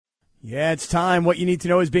Yeah, it's time. What you need to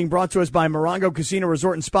know is being brought to us by Morongo Casino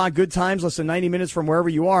Resort and Spa. Good times, less than 90 minutes from wherever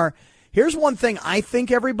you are. Here's one thing I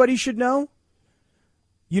think everybody should know.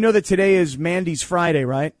 You know that today is Mandy's Friday,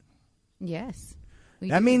 right? Yes.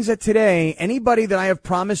 That means that today, anybody that I have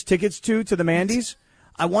promised tickets to the Mandy's,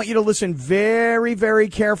 I want you to listen very, very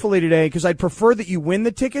carefully today because I'd prefer that you win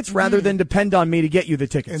the tickets rather than depend on me to get you the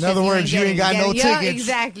tickets. In other words, you ain't got no tickets. Yeah,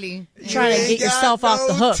 exactly. Trying to get yourself off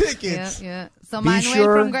the hook. Tickets. Yeah. So Manuel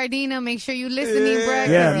from Gardena, make sure you listen to me, Brett.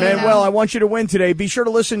 Yeah, Manuel, I want you to win today. Be sure to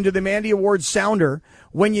listen to the Mandy Awards sounder.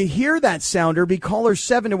 When you hear that sounder, be caller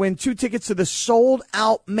 7 to win 2 tickets to the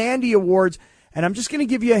sold-out Mandy Awards. And I'm just going to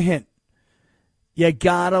give you a hint. You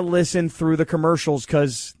got to listen through the commercials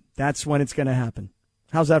because that's when it's going to happen.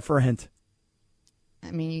 How's that for a hint?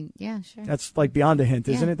 I mean, yeah, sure. That's like beyond a hint,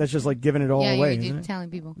 isn't it? That's just like giving it all away, isn't it? Telling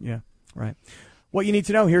people. Yeah, right. What you need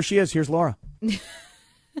to know, here she is. Here's Laura.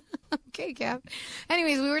 Okay, Cap.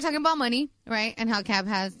 Anyways, we were talking about money, right? And how Cap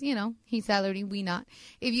has, he's salary, we not.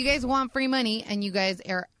 If you guys want free money and you guys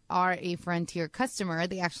are a Frontier customer,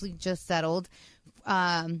 they actually just settled.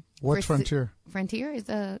 What's Frontier? Frontier is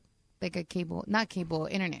a cable, not cable,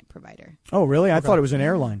 internet provider. Oh, really? I thought it was an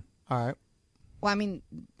airline. All right. Well, I mean,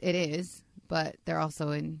 it is, but they're also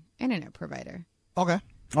an internet provider. Okay.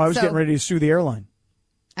 Oh, I was getting ready to sue the airline.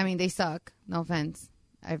 I mean, they suck. No offense.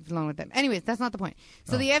 I've flown with them. Anyways, that's not the point.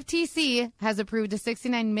 So the FTC has approved a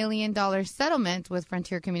 $69 million settlement with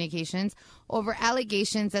Frontier Communications over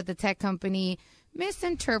allegations that the tech company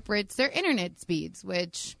misinterprets their internet speeds,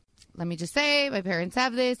 which, let me just say, my parents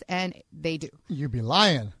have this, and they do. You be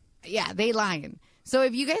lying. Yeah, they lying. So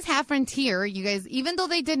if you guys have Frontier, you guys, even though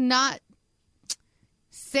they did not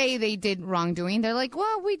say they did wrongdoing, they're like,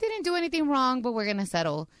 well, we didn't do anything wrong, but we're going to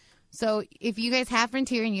settle. So if you guys have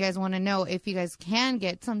Frontier and you guys want to know if you guys can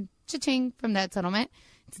get some cha-ching from that settlement,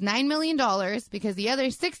 it's $9 million because the other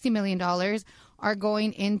 $60 million are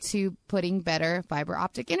going into putting better fiber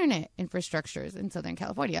optic internet infrastructures in Southern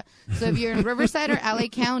California. So if you're in Riverside or LA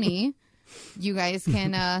County, you guys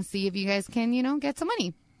can see if you guys can, get some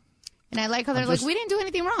money. And I like how they're like, we didn't do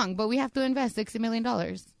anything wrong, but we have to invest $60 million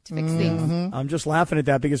to fix things. I'm just laughing at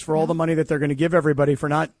that because for all the money that they're going to give everybody for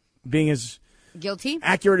not being as guilty,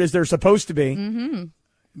 accurate as they're supposed to be,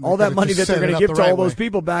 all that money that they're going to give to all those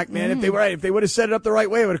people back, man, if they would have set it up the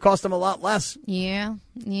right way, it would have cost them a lot less. Yeah.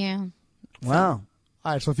 Wow.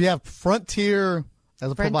 All right, so if you have Frontier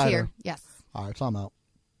as a provider. Yes. All right, so I'm out.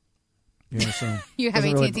 Yeah, so you have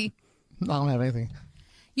AT&T? No, I don't have anything.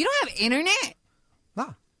 You don't have internet?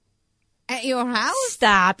 Nah. At your house?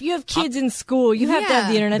 Stop. You have kids in school. You have to have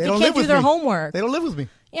the internet. They can't do their homework. They don't live with me.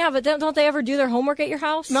 Yeah, but don't they ever do their homework at your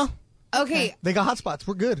house? No. Okay. They got hotspots.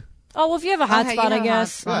 We're good. Oh, well, if you have a hotspot, I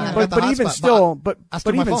guess. Yeah, but even still, but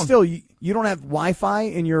even still, you don't have Wi-Fi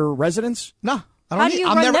in your residence? No. How do you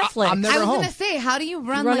run Netflix? I'm never I was home. going to say, how do you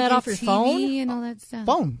run that off your TV phone and all that stuff?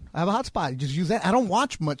 Phone. I have a hotspot. You just use that. I don't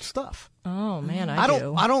watch much stuff. Oh man, I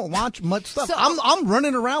do. I don't watch much stuff. So, I'm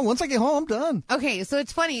running around. Once I get home, I'm done. Okay, so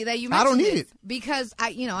it's funny that you mentioned I don't need this it because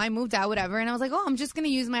I moved out, whatever, and I was like, oh, I'm just gonna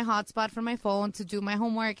use my hotspot for my phone to do my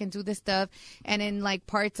homework and do this stuff. And in like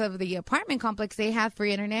parts of the apartment complex, they have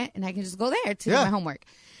free internet, and I can just go there to do my homework.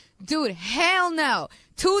 Dude, hell no.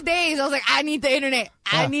 2 days, I was like, I need the internet.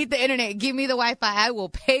 I need the internet. Give me the Wi-Fi. I will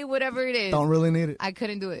pay whatever it is. Don't really need it. I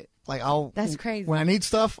couldn't do it. Like That's crazy. When I need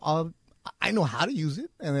stuff, I know how to use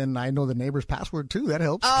it, and then I know the neighbor's password too. That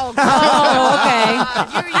helps. Oh, okay.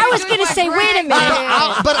 I was going to say, wait a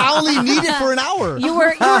minute. But I only need it for an hour. You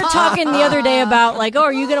were talking the other day about like, oh,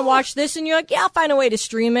 are you going to watch this? And you're like, yeah, I'll find a way to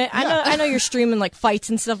stream it. I know you're streaming like fights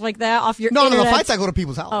and stuff like that off your internet. No, fights I go to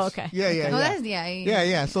people's house. Oh, okay.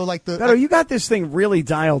 Yeah. So like Beto, you got this thing really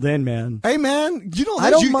dialed in, man. Hey, man, you know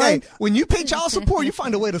I don't mind. when you pay child support, you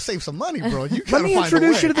find a way to save some money, bro. Let me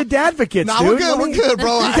introduce you to the Dadvocates, No, dude. we're good,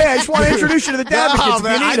 bro. Okay, I just want to introduce you to the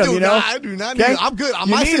Dadvocates. I do not need them. I'm good.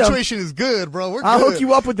 My situation is good, bro. We're good. I'll hook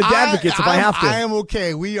you up with the Dadvocates if I have to. I am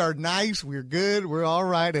okay. We are nice. We're good. We're all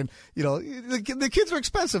right. And, the kids are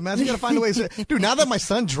expensive, man. So you got to find a way. Dude, now that my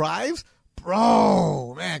son drives,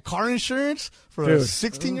 bro, man, car insurance for a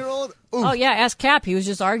 16-year-old. Oh, yeah. Ask Cap. He was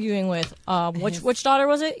just arguing with, which daughter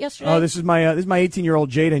was it yesterday? Oh, this is my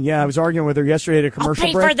 18-year-old Jaden. Yeah, I was arguing with her yesterday at a commercial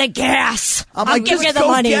break. I'll pay for the gas. I'll give you the go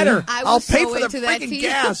money. Get her. I'll pay so for the freaking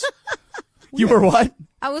gas. You were what?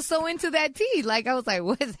 I was so into that tea. Like, I was like,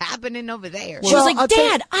 what is happening over there? She was like,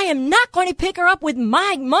 Dad, I am not going to pick her up with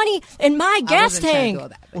my money in my gas tank.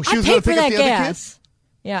 I paid for that gas.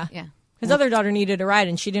 Yeah. His other daughter needed a ride,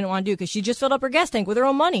 and she didn't want to do it because she just filled up her gas tank with her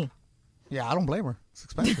own money. Yeah, I don't blame her. It's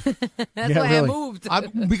expensive. That's why I moved.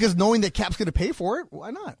 Because knowing that Cap's going to pay for it, why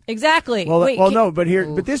not? Exactly. Well, but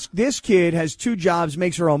this kid has 2 jobs,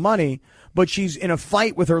 makes her own money, but she's in a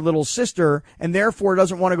fight with her little sister and therefore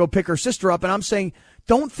doesn't want to go pick her sister up. And I'm saying,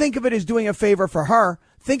 don't think of it as doing a favor for her.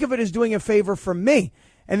 Think of it as doing a favor for me.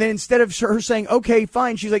 And then instead of her saying, okay,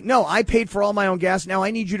 fine, she's like, no, I paid for all my own gas. Now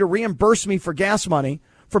I need you to reimburse me for gas money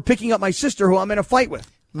for picking up my sister who I'm in a fight with.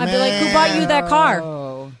 I'd be like, who bought you that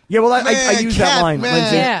car? Yeah, well, I use that line,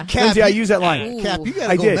 Lindsay. Yeah. Lindsay, I use that line. Cap, you got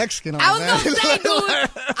to go Mexican on I was that. going to say,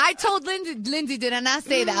 dude, I told Lindsay, did I not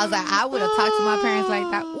say that? I was like, I would have talked to my parents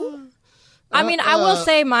like that. Ooh. I mean, I will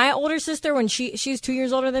say my older sister, when she's 2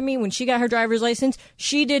 years older than me, when she got her driver's license,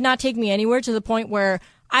 she did not take me anywhere to the point where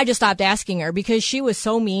I just stopped asking her because she was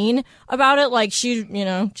so mean about it. Like, she's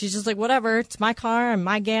just like, whatever, it's my car and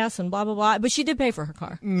my gas and blah, blah, blah. But she did pay for her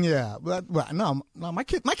car. Yeah. But no, my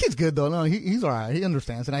kid's good, though. No, he's all right. He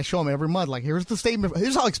understands. And I show him every month, like, here's the statement.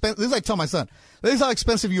 Here's how expensive. This is like, I tell my son, this is how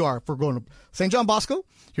expensive you are for going to St. John Bosco.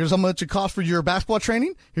 Here's how much it costs for your basketball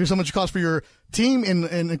training. Here's how much it costs for your team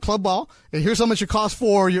in club ball. And here's how much it costs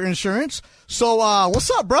for your insurance. So, what's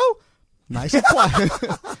up, bro? Nice and quiet.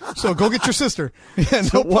 So go get your sister. Yeah,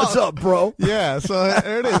 no what's up, bro? Yeah, so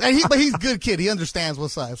there it is. But he's a good kid. He understands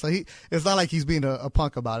what's up. So it's not like he's being a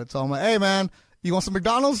punk about it. So I'm like, hey, man, you want some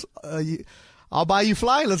McDonald's? I'll buy you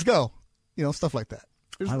fly. Let's go. Stuff like that.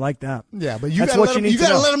 I like that. Yeah, but you got to let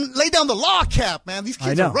him lay down the law, Cap, man. These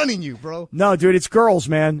kids are running you, bro. No, dude, it's girls,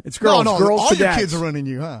 man. It's girls. No, girls all to your dads. kids are running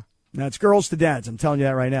you, huh? Now, it's girls to dads. I'm telling you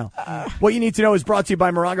that right now. What you need to know is brought to you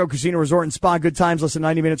by Morongo Casino Resort and Spa. Good times, less than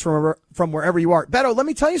 90 minutes from wherever you are. Beto, let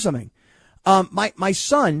me tell you something. My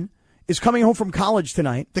son is coming home from college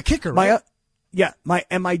tonight. The kicker, right?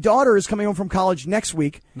 My daughter is coming home from college next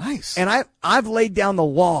week. Nice. And I've laid down the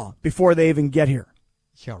law before they even get here.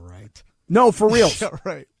 Yeah, right. No, for real. Yeah,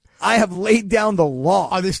 right. I have laid down the law.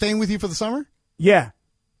 Are they staying with you for the summer? Yeah.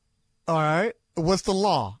 All right. What's the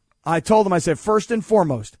law? I told them, I said, first and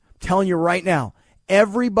foremost, telling you right now,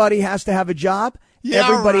 everybody has to have a job. Yeah,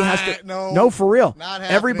 everybody right. has to. No, for real. Not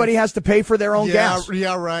happening. Everybody has to pay for their own gas.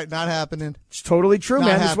 Yeah, right. Not happening. It's totally true, Not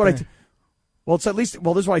man. happening. This is what well, it's at least.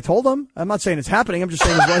 Well, this is what I told them. I'm not saying it's happening. I'm just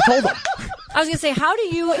saying this is what I told them. I was going to say, how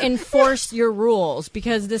do you enforce your rules?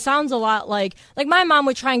 Because this sounds a lot like my mom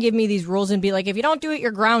would try and give me these rules and be like, if you don't do it,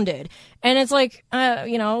 you're grounded. And it's like,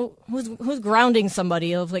 who's grounding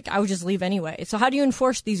somebody? Of like, I would just leave anyway. So how do you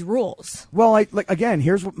enforce these rules? Well, again,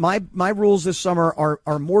 here's what my rules this summer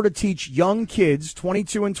are more to teach young kids,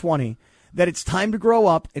 22 and 20, that it's time to grow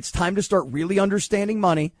up. It's time to start really understanding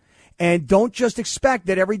money. And don't just expect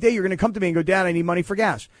that every day you're going to come to me and go, Dad, I need money for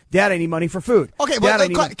gas. Dad, I need money for food. Okay,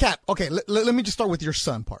 Dad, Cap, okay, let me just start with your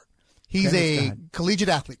son part. He's a collegiate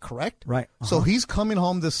athlete, correct? Right. So he's coming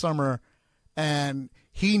home this summer, and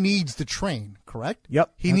he needs to train, correct?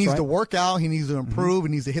 Yep. He needs to work out. He needs to improve. He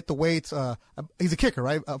needs to hit the weights. He's a kicker,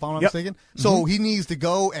 right? If I'm not mistaken. So he needs to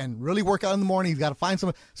go and really work out in the morning. He's got to find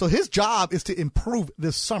someone. So his job is to improve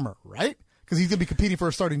this summer, right? Because he's going to be competing for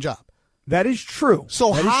a starting job. That is true.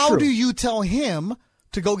 So how do you tell him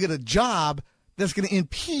to go get a job that's going to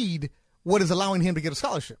impede what is allowing him to get a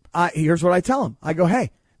scholarship? Here's what I tell him. I go,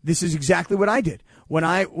 hey, this is exactly what I did. When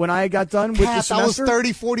I got done with the semester. That was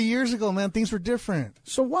 30, 40 years ago, man. Things were different.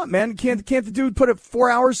 So what, man? Can't the dude put it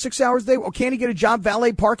 4 hours, 6 hours a day? Well, can't he get a job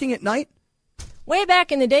valet parking at night? Way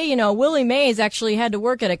back in the day, Willie Mays actually had to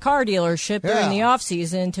work at a car dealership during the off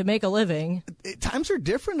season to make a living. Times are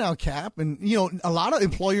different now, Cap. And, a lot of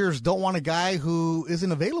employers don't want a guy who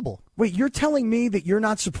isn't available. Wait, you're telling me that you're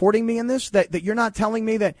not supporting me in this? That you're not telling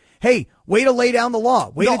me that, hey, way to lay down the law.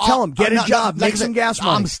 Way to tell him, get a job, make some gas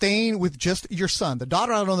money. I'm staying with just your son. The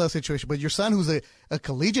daughter, I don't know that situation, but your son who's a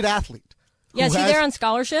collegiate athlete. Yeah, is he there on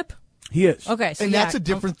scholarship? He is. Okay. So and that's a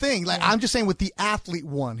different thing. Like I'm just saying with the athlete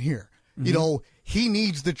one here, he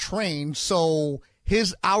needs to train, so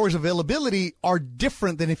his hours availability are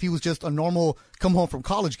different than if he was just a normal come home from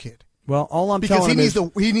college kid. Well, all I'm telling him is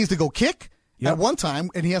he needs to go kick at one time,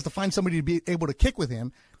 and he has to find somebody to be able to kick with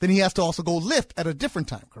him. Then he has to also go lift at a different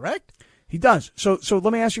time. Correct? He does. So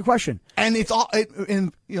let me ask you a question. And it's all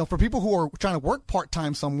for people who are trying to work part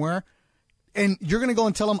time somewhere, and you're going to go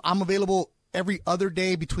and tell them I'm available every other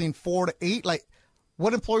day between 4 to 8, like.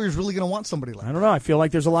 What employer is really going to want somebody like that? I don't know. I feel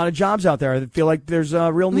like there's a lot of jobs out there. I feel like there's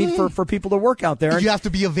a real need for people to work out there. You have to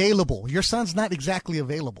be available. Your son's not exactly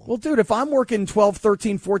available. Well, dude, if I'm working 12,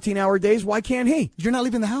 13, 14-hour days, why can't he? You're not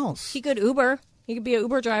leaving the house. He could Uber. He could be an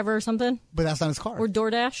Uber driver or something. But that's not his car. Or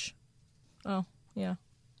DoorDash. Oh, yeah.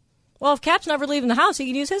 Well, if Cap's never leaving the house, he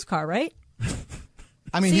could use his car, right?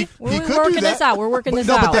 I mean, See, he could we're working do that. this out. We're working this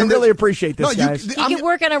out. I really appreciate this, guys. He could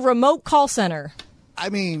work at a remote call center. I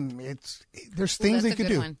mean, there's things they could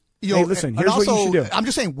do. One. Hey, listen, here's what you should do. I'm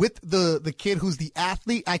just saying, with the kid who's the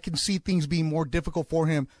athlete, I can see things being more difficult for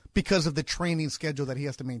him because of the training schedule that he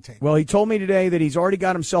has to maintain. Well, he told me today that he's already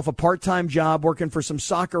got himself a part-time job working for some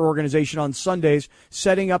soccer organization on Sundays,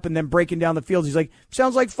 setting up and then breaking down the fields. He's like,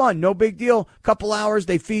 sounds like fun. No big deal. Couple hours,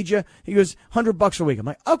 they feed you. He goes, $100 a week. I'm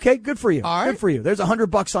like, okay, good for you. All right. Good for you. There's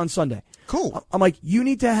 $100 on Sunday. Cool. I'm like, you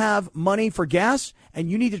need to have money for gas,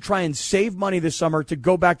 and you need to try and save money this summer to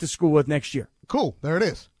go back to school with next year. Cool. There it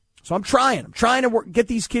is. So I'm trying to get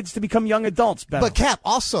these kids to become young adults better. But Cap,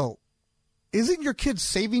 also, isn't your kid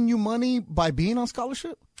saving you money by being on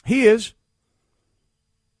scholarship? He is.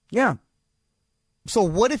 Yeah. So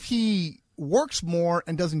what if he works more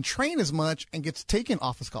and doesn't train as much and gets taken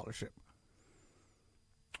off a scholarship?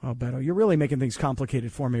 Oh, Beto, you're really making things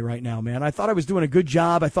complicated for me right now, man. I thought I was doing a good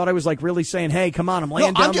job. I thought I was like really saying, hey, come on, I'm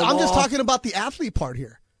laying down the law. I'm just talking about the athlete part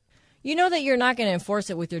here. You know that you're not going to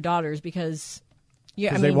enforce it with your daughters because...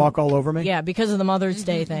 they walk all over me? Yeah, because of the Mother's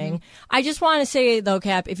Day thing. I just want to say, though,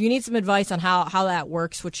 Cap, if you need some advice on how that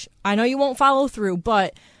works, which I know you won't follow through,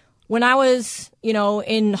 but when I was,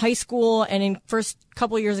 in high school and in first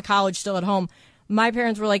couple of years of college still at home, my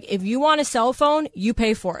parents were like, if you want a cell phone, you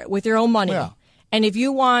pay for it with your own money. Yeah. And if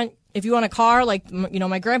you want a car, like,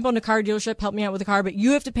 my grandpa owned a car dealership, helped me out with a car, but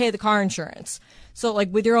you have to pay the car insurance. So,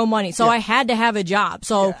 like, with your own money. So I had to have a job.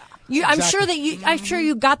 So... Yeah. I'm sure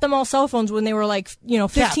you got them all cell phones when they were like,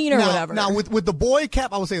 15 or whatever. Now, with the boy,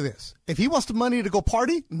 Cap, I would say this. If he wants the money to go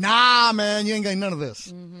party, nah, man, you ain't got none of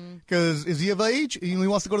this. Because is he of age? He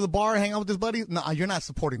wants to go to the bar and hang out with his buddies? Nah, you're not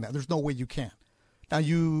supporting that. There's no way you can. Now,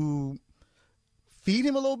 you feed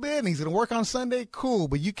him a little bit and he's going to work on Sunday, cool.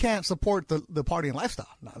 But you can't support the partying lifestyle.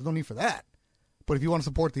 No, there's no need for that. But if you want to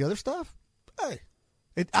support the other stuff, hey.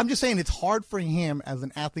 I'm just saying it's hard for him as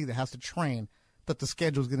an athlete that has to train that the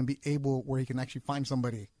schedule is going to be able where he can actually find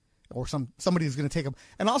somebody or somebody who's going to take him.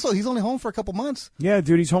 And also, he's only home for a couple months. Yeah,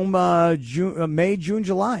 dude, he's home May, June,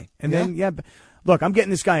 July. And then, look, I'm getting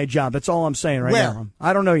this guy a job. That's all I'm saying right now.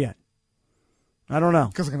 I don't know yet. I don't know.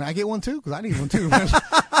 Because can I get one, too? Because I need one, too.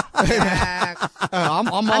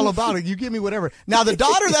 I'm all about it. You give me whatever. Now, the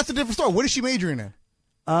daughter, that's a different story. What is she majoring in?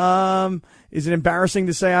 Is it embarrassing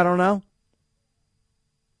to say I don't know?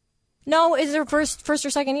 No, it's her first or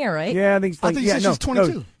second year, right? Yeah, I think she's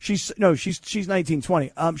 22. She's 19,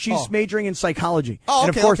 20. She's majoring in psychology. Oh, and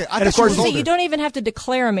okay, of course, okay. And of course, you don't even have to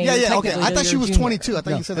declare a major. Yeah, okay. I thought she was 22. I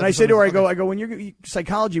thought you said that. And I said to her, I go, when you're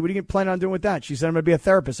psychology, what are you planning on doing with that? She said, I'm going to be a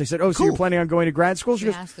therapist. I said, oh, so you're planning on going to grad school? She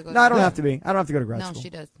goes, no, I don't have to be. I don't have to go to grad school. No, she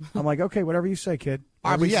does. I'm like, okay, whatever you say, kid. All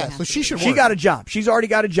right, but yeah, so she should work. She got a job. She's already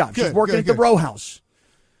got a job. She's working at the row house.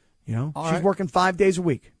 She's working 5 days a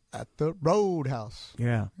week. At the Roadhouse.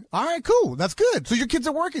 Yeah. All right, cool. That's good. So your kids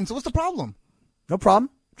are working. So what's the problem? No problem.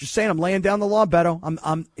 Just saying, I'm laying down the law, Beto.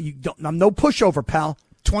 I'm no pushover, pal.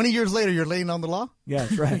 20 years later, you're laying down the law? Yeah,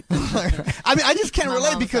 that's right. I mean, I just can't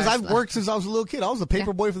relate because I've worked since I was a little kid. I was a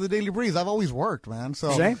paper boy for the Daily Breeze. I've always worked, man.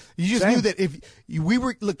 So you just knew that if we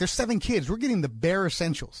were, look, there's 7 kids. We're getting the bare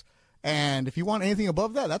essentials. And if you want anything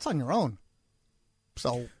above that, that's on your own.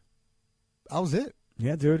 So that was it.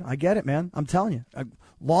 Yeah, dude, I get it, man. I'm telling you.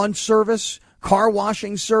 Lawn service, car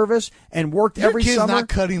washing service, and worked every summer. Your kid's not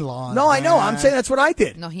cutting lawns. No, I know. I'm saying that's what I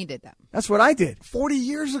did. No, he did that. That's what I did. 40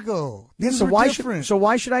 years ago. Yeah, so why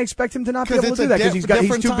should I expect him to not be able to do that? Because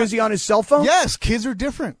he's too busy on his cell phone? Yes, kids are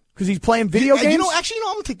different. Because he's playing video games? I'm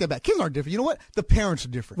going to take that back. Kids aren't different. You know what? The parents are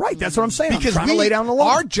different. Right, that's what I'm saying. Because I'm trying to lay down the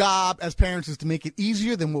law. Our job as parents is to make it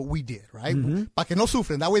easier than what we did, right? Para que no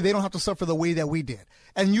sufren. That way they don't have to suffer the way that we did.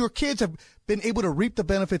 And your kids have been able to reap the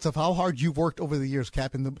benefits of how hard you've worked over the years,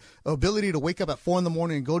 Cap, and the ability to wake up at 4 a.m.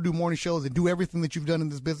 and go do morning shows and do everything that you've done in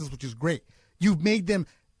this business, which is great. You've made them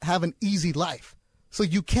have an easy life. So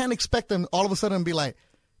you can't expect them all of a sudden to be like,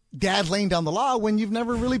 Dad laying down the law when you've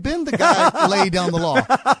never really been the guy laying down the law.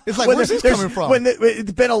 It's like, where's this coming from? When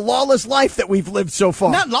it's been a lawless life that we've lived so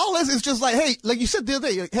far. Not lawless. It's just like, hey, like you said the other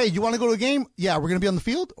day, hey, you want to go to a game? Yeah, we're going to be on the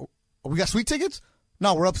field. We got sweet tickets?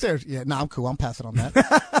 No, we're upstairs. Yeah, no, I'm cool. I'm passing on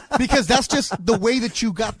that. Because that's just the way that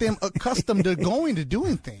you got them accustomed to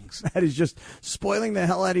doing things. That is just spoiling the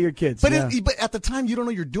hell out of your kids. But but at the time, you don't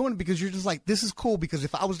know you're doing it because you're just like, this is cool because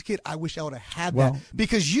if I was a kid, I wish I would have had that.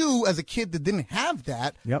 Because you, as a kid that didn't have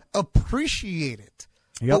that, appreciate it.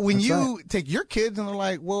 But when you take your kids and they're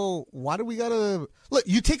like, well, why do we got to – look,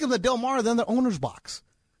 you take them to Del Mar, they're in the owner's box.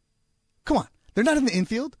 Come on. They're not in the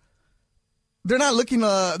infield. They're not looking.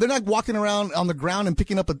 They're not walking around on the ground and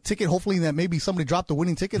picking up a ticket. Hopefully, that maybe somebody dropped the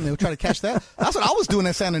winning ticket and they'll try to catch that. That's what I was doing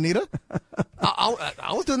at Santa Anita.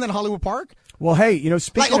 I was doing that in Hollywood Park. Well, hey,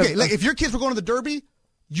 speaking like if your kids were going to the Derby,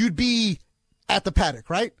 you'd be at the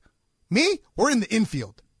paddock, right? Me, we're in the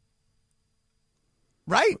infield.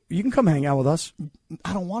 Right? You can come hang out with us.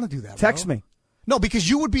 I don't want to do that. Text bro. me. No, because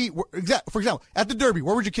you would be, for example, at the Derby,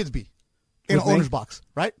 where would your kids be? In With an me? owner's box,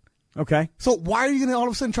 right? Okay. So why are you going to all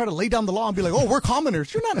of a sudden try to lay down the law and be like, oh, we're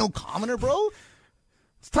commoners? You're not no commoner, bro.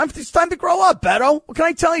 It's time to grow up, Beto. What can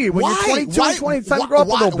I tell you? When you're 22 and 20, it's time to grow up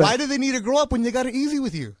a little bit. Why do they need to grow up when they got it easy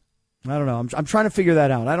with you? I don't know. I'm trying to figure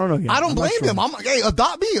that out. I don't know yet. I don't blame sure. them. I'm like, hey,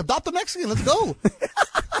 adopt me. Adopt the Mexican. Let's go.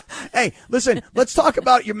 Hey, listen, let's talk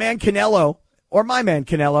about your man Canelo, or my man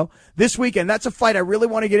Canelo, this weekend. That's a fight I really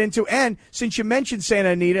want to get into. And since you mentioned Santa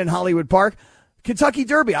Anita and Hollywood Park, Kentucky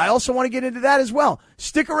Derby, I also want to get into that as well.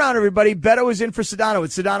 Stick around, everybody. Beto is in for Sedano.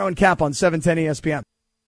 It's Sedano and Cap on 710 ESPN.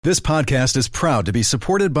 This podcast is proud to be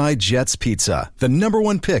supported by Jets Pizza, the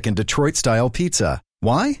 #1 pick in Detroit-style pizza.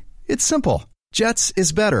 Why? It's simple. Jets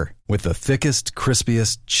is better. With the thickest,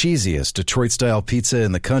 crispiest, cheesiest Detroit-style pizza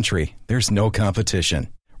in the country, there's no competition.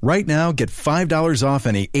 Right now, get $5 off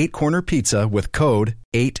any 8-corner pizza with code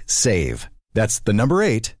 8SAVE. That's the number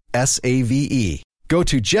 8, SAVE. Go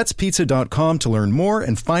to jetspizza.com to learn more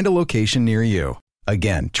and find a location near you.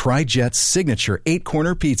 Again, try Jet's signature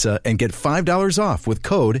 8-corner pizza and get $5 off with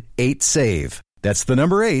code 8SAVE. That's the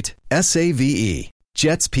number 8, SAVE.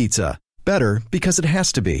 Jet's Pizza. Better because it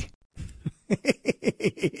has to be.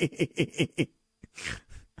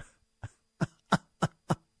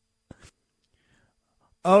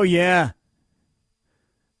 Oh, yeah.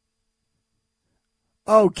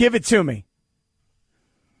 Oh, give it to me.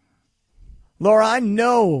 Laura, I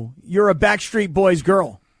know you're a Backstreet Boys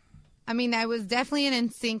girl. I mean, I was definitely an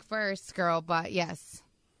NSYNC first girl, but yes.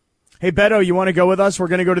 Hey, Beto, you want to go with us? We're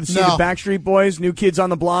going to go to see the Backstreet Boys, New Kids on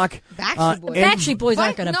the Block. Backstreet Boys. Backstreet Boys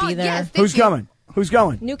aren't going to be there. Yes, Who's coming? Who's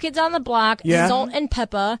going? New Kids on the Block, Yeah. Salt and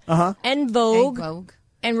Peppa, Uh-huh. and Vogue, Vogue.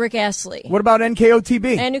 and Rick Astley. What about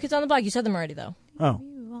NKOTB? And New Kids on the Block. You said them already, though. Oh.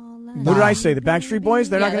 What did I say? The Backstreet Boys?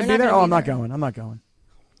 They're Yeah, not going to they're be not there? gonna Oh, be I'm not there. going. I'm not going.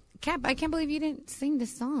 Cap, I can't believe you didn't sing the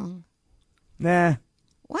song. Nah.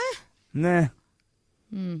 What? Nah.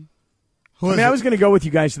 Who I is mean, I it? was going to go with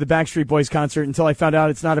you guys to the Backstreet Boys concert until I found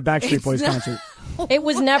out it's not a Backstreet Boys concert. It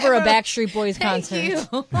was never a Backstreet Boys concert.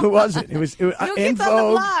 Thank you. Who was it? It was New In Kids on the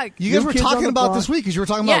Vogue. Block. You guys New were Kids on talking the about Block. this week because you were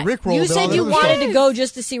talking Yeah, about Rick Roll. you and all said that you other wanted stuff. to go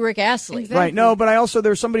just to see Rick Astley. Exactly. Right, no, but I also,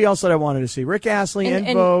 there was somebody else that I wanted to see. Rick Astley, In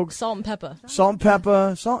And Vogue, Salt and Peppa. Salt and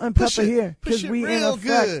Pepper Push it- here. push Because it we in real effect.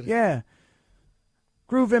 good. Yeah.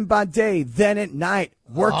 Grooving by day, then at night,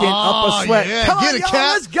 working up Oh, a sweat. yeah. Come Get on, a y'all,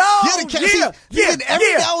 cat. let's go. Get a cat. Yeah, See, yeah, even every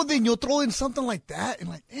yeah. now and then you'll throw in something like that and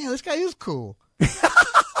like, damn, this guy is cool.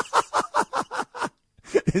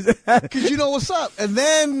 Because you know what's up. And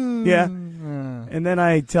then. Yeah. And then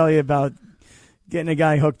I tell you about getting a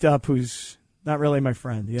guy hooked up who's not really my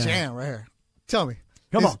friend. Yeah. Jam right here. Tell me.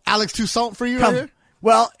 Come Is on. Alex Toussaint for you Come. right here?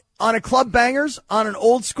 Well, on a Club Bangers, on an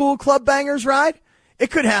old school Club Bangers ride,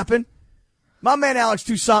 it could happen. My man Alex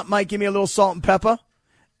Toussaint might give me a little salt and pepper.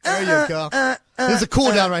 There you go. There's a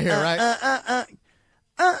cool down right here, right?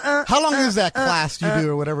 How long is that class you do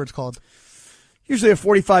or whatever it's called? Usually a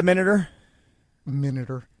 45-minuter.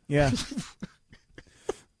 Minuter. Yeah.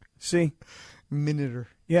 See? Minuter.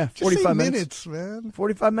 Yeah, Just 45 say minutes. man.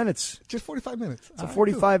 45 minutes. Just 45 minutes. It's a I was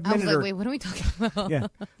 45-minuter. like, wait, what are we talking about? Yeah.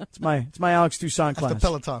 It's my Alex Toussaint class. The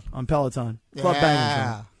Peloton. On Peloton. Club Bangers.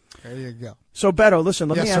 Yeah. There you go. So, Beto, listen,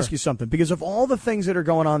 let Yes, me ask sir. you something. Because of all the things that are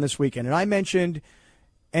going on this weekend, and I mentioned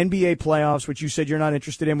NBA playoffs, which you said you're not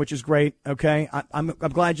interested in, which is great, okay? I'm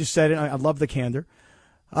glad you said it. I love the candor.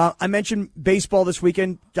 I mentioned baseball this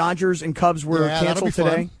weekend. Dodgers and Cubs were Yeah, that'll canceled be fun.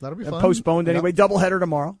 today. That'll be fun. Postponed Yep. anyway. Doubleheader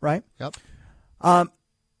tomorrow, right? Yep.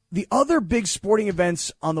 The other big sporting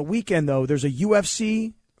events on the weekend, though, there's a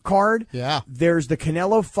UFC card. Yeah. There's the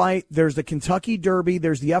Canelo fight. There's the Kentucky Derby.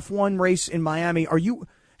 There's the F1 race in Miami.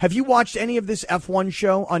 Have you watched any of this F1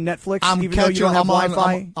 show on Netflix? Even though you don't have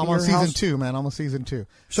Wi-Fi. I'm in on your season house? 2, man. I'm on season 2.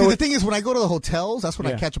 So See, the it- thing is, when I go to the hotels, that's when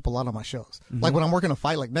Yeah. I catch up a lot on my shows. Like when I'm working a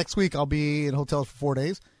fight, like next week, I'll be in hotels for 4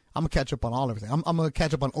 days. I'm gonna catch up on everything. I'm gonna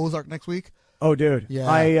catch up on Ozark next week. Oh, dude.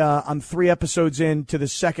 Yeah. I'm 3 episodes into the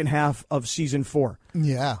second half of season 4.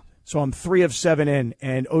 Yeah. So I'm 3 of 7 in,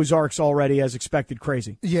 and Ozark's already, as expected,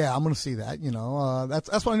 crazy. Yeah, I'm gonna see that. You know, that's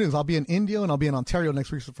what I do. Is I'll be in India and I'll be in Ontario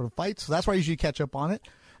next week for the fights. So that's where I usually catch up on it.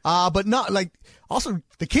 But not like also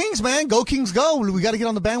the Kings, man. Go Kings, go! We got to get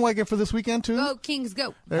on the bandwagon for this weekend too. Go, Kings,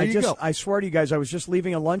 go. There you go. I swear to you guys, I was just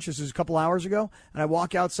leaving a lunch. This is a couple hours ago, and I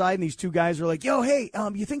walk outside, and these 2 guys are like, "Yo, hey,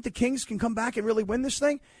 you think the Kings can come back and really win this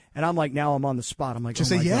thing?" And I'm like, now I'm on the spot. I'm like,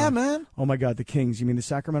 Just oh say, my yeah, God. man. Oh my God, the Kings. You mean the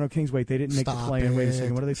Sacramento Kings? Wait, they didn't make the play-in. Wait a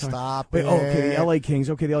second. What are they talking? Stop Wait, it. oh, okay, the LA Kings.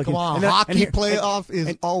 Okay, the LA Come Kings. on, And then- hockey and here- playoff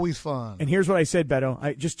is always fun. And here's what I said,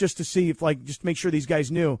 Beto. Just to see if, like, just to make sure these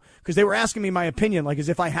guys knew, because they were asking me my opinion, like as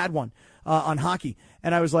if I had one on hockey.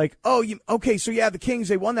 And I was like, okay, so yeah, the Kings,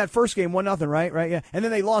 they won that first game, 1-0, right? Yeah. And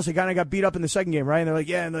then they lost. They kind of got beat up in the second game, right? And they're like,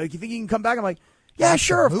 yeah. And they're like, you think you can come back? I'm like, yeah,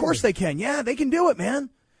 sure, of course they can. Yeah, they can do it, man.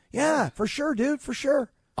 Yeah, for sure, dude, for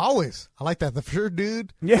sure. Always. I like that. The for sure,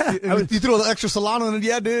 dude. Yeah. You threw a little extra Solano in it.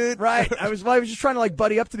 Yeah, dude. Right. I was just trying to, like,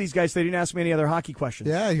 buddy up to these guys. They didn't ask me any other hockey questions.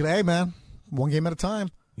 Yeah, you're like, hey, man, one game at a time.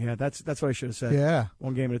 Yeah, that's what I should have said. Yeah.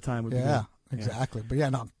 One game at a time would be Yeah, good. exactly. But yeah,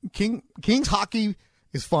 no, Kings hockey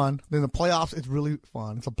is fun. Then the playoffs, it's really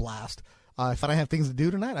fun. It's a blast. If I didn't have things to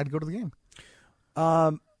do tonight, I'd go to the game.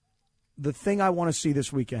 The thing I want to see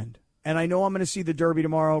this weekend, and I know I'm going to see the Derby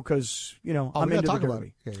tomorrow because, I'm into the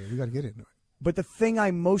Derby. Yeah, we got to get into it. But the thing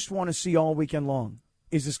I most want to see all weekend long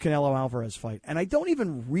is this Canelo Alvarez fight. And I don't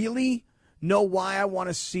even really know why I want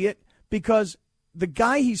to see it, because the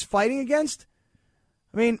guy he's fighting against,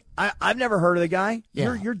 I mean, I've never heard of the guy.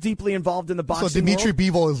 Yeah. You're deeply involved in the boxing So Dimitri world.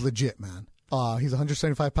 Bivol is legit, man. He's a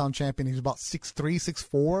 175-pound champion. He's about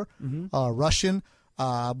 6'3", 6'4", Russian.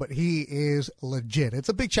 But he is legit. It's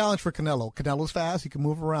a big challenge for Canelo. Canelo's fast. He can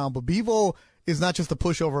move around. But Bivol is not just a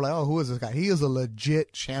pushover like, oh, who is this guy? He is a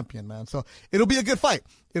legit champion, man. So it'll be a good fight.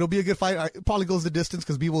 It probably goes the distance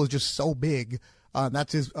because Bivol is just so big.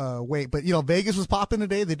 That's his weight. But, Vegas was popping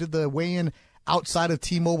today. They did the weigh-in outside of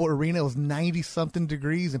T-Mobile Arena. It was 90-something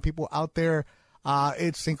degrees, and people out there.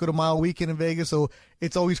 It's Cinco de Mayo weekend in Vegas, so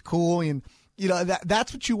it's always cool. And,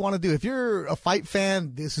 that's what you want to do. If you're a fight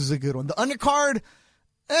fan, this is a good one. The undercard,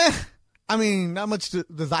 not much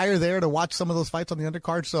desire there to watch some of those fights on the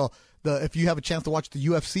undercard. So if you have a chance to watch the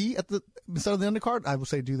UFC instead of the undercard, I would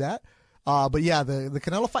say do that. But yeah, the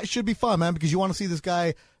Canelo fight should be fun, man, because you want to see this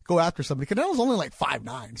guy go after somebody. Canelo's only like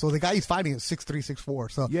 5'9", so the guy he's fighting is 6'3",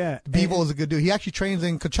 6'4". So yeah, Bivol is a good dude. He actually trains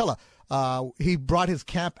in Coachella. He brought his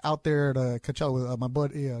camp out there to Coachella with my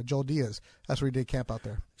buddy Joel Diaz. That's where he did camp out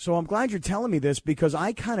there. So I'm glad you're telling me this, because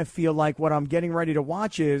I kind of feel like what I'm getting ready to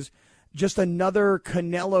watch is just another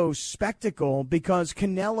Canelo spectacle, because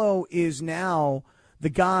Canelo is now the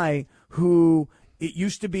guy who it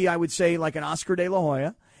used to be, I would say, like an Oscar de la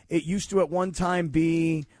Hoya. It used to at one time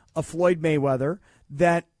be a Floyd Mayweather,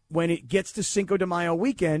 that when it gets to Cinco de Mayo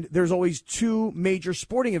weekend, there's always two major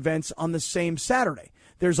sporting events on the same Saturday.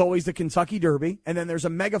 There's always the Kentucky Derby, and then there's a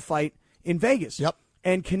mega fight in Vegas. Yep.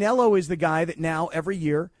 And Canelo is the guy that now every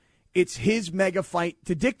year it's his mega fight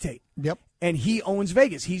to dictate. Yep. And he owns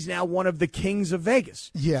Vegas. He's now one of the kings of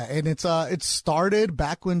Vegas. Yeah, and it started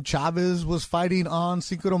back when Chavez was fighting on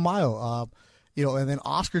Cinco de Mayo. And then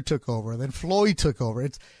Oscar took over, then Floyd took over.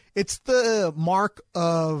 It's the mark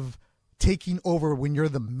of taking over when you're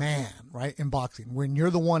the man, right, in boxing, when you're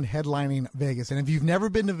the one headlining Vegas. And if you've never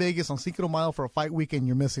been to Vegas on Cinco de Mayo for a fight weekend,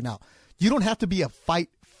 you're missing out. You don't have to be a fight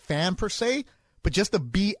fan per se, but just to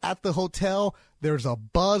be at the hotel, there's a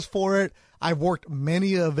buzz for it. I've worked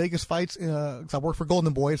many Vegas fights because I worked for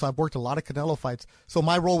Golden Boy, so I've worked a lot of Canelo fights. So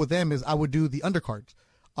my role with them is I would do the undercards.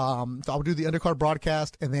 So I would do the undercard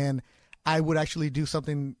broadcast, and then I would actually do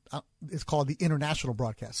something, it's called the international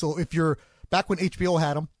broadcast. So if you're, back when HBO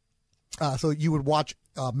had them, so you would watch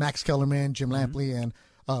Max Kellerman, Jim Lampley, and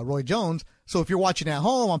Roy Jones. So if you're watching at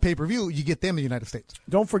home on pay-per-view, you get them in the United States.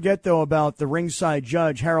 Don't forget, though, about the ringside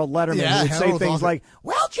judge, Harold Letterman, who would say things like,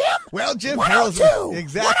 well, Jim, 102,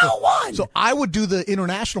 exactly. 101. So I would do the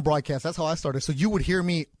international broadcast. That's how I started. So you would hear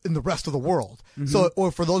me in the rest of the world. Mm-hmm. So,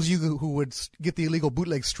 or for those of you who would get the illegal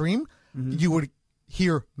bootleg stream, you would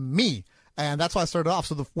hear me. And that's how I started off.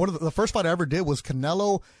 So the first fight I ever did was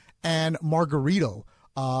Canelo and Margarito.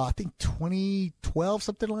 I think 2012,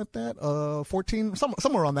 something like that, 14,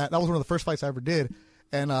 somewhere on that. That was one of the first fights I ever did.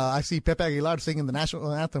 And I see Pepe Aguilar singing the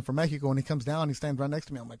national anthem for Mexico, and he comes down, he stands right next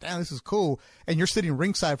to me. I'm like, damn, this is cool. And you're sitting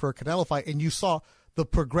ringside for a Canelo fight, and you saw the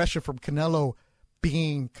progression from Canelo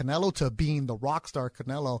being Canelo to being the rock star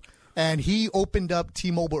Canelo. And he opened up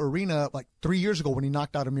T-Mobile Arena like 3 years ago when he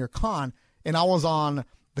knocked out Amir Khan, and I was on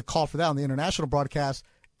the call for that on the international broadcast,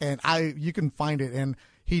 and you can find it. And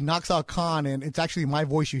he knocks out Khan, and it's actually my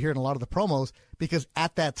voice you hear in a lot of the promos, because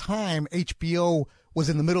at that time, HBO was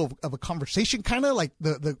in the middle of a conversation, kind of like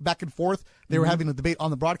the back and forth. They were having a debate on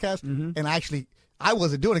the broadcast, and I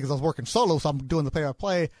wasn't doing it because I was working solo, so I'm doing the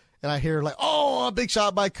play-by-play, and I hear like, oh, a big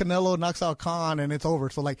shot by Canelo, knocks out Khan, and it's over.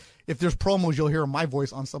 So like, if there's promos, you'll hear my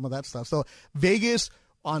voice on some of that stuff. So Vegas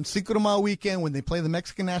on Cinco de Mayo weekend, when they play the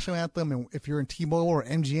Mexican national anthem, and if you're in T-Mobile or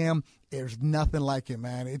MGM, there's nothing like it,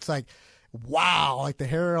 man. It's like, wow, like the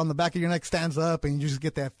hair on the back of your neck stands up and you just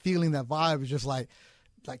get that feeling, that vibe. It's just like,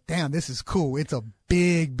 damn, this is cool. It's a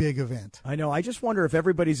big, big event. I know. I just wonder if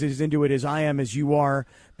everybody's as into it as I am, as you are,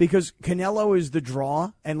 because Canelo is the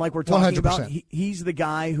draw. And like we're talking 100%. about, he's the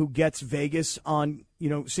guy who gets Vegas on,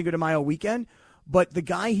 Cinco de Mayo weekend. But the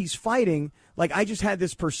guy he's fighting, like I just had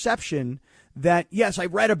this perception that, yes, I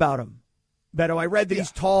read about him, Beto. I read that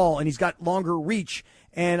he's tall and he's got longer reach.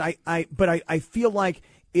 And but I feel like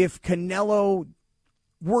if Canelo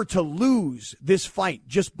were to lose this fight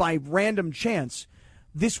just by random chance,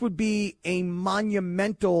 this would be a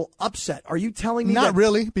monumental upset. Are you telling me Not that?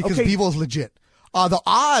 really, because Okay. Bivol is legit. The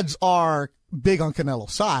odds are big on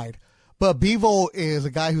Canelo's side, but Bivol is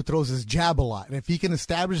a guy who throws his jab a lot. And if he can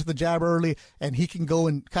establish the jab early and he can go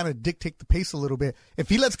and kind of dictate the pace a little bit, if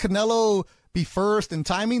he lets Canelo be first in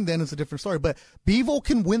timing, then it's a different story. But Bivol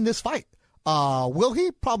can win this fight. Will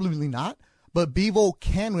he? Probably not. But Bivol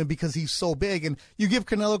can win because he's so big. And you give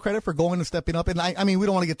Canelo credit for going and stepping up. And I mean, we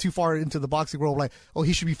don't want to get too far into the boxing world, like, oh,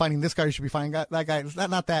 he should be fighting this guy, he should be fighting that guy. It's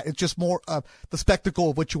not that. It's just more of the spectacle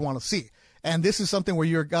of what you want to see. And this is something where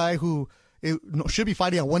you're a guy who should be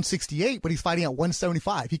fighting at 168, but he's fighting at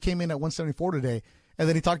 175. He came in at 174 today. And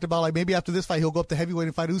then he talked about, like, maybe after this fight, he'll go up to heavyweight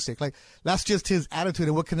and fight Usyk. Like, that's just his attitude.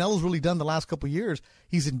 And what Canelo's really done the last couple of years,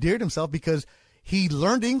 he's endeared himself because he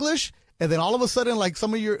learned English. And then all of a sudden, like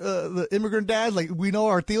some of your the immigrant dads, like we know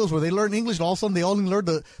our Theos, where they learn English, and all of a sudden they only learn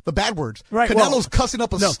the bad words. Right. Canelo's cussing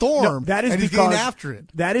up a storm, that is and he's because, getting after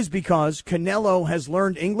it. That is because Canelo has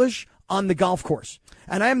learned English on the golf course.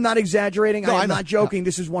 And I am not exaggerating. No, I am know. not joking.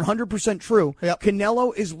 This is 100% true. Yep.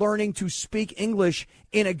 Canelo is learning to speak English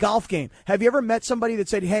in a golf game. Have you ever met somebody that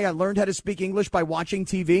said, hey, I learned how to speak English by watching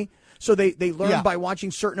TV? So they learn by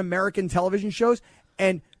watching certain American television shows.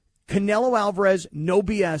 And Canelo Alvarez, no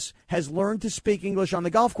BS, has learned to speak English on the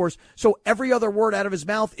golf course. So every other word out of his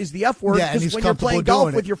mouth is the F word. Yeah, and because he's when you're playing comfortable golf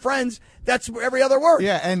doing with it. your friends, that's every other word.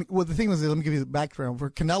 Yeah, and well, the thing was, let me give you the background. For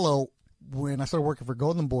Canelo, when I started working for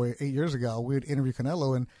Golden Boy 8 years ago, we would interview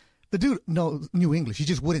Canelo, and the dude knew English. He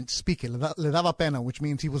just wouldn't speak it. Le daba pena, which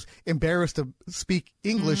means he was embarrassed to speak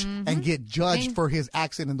English and get judged for his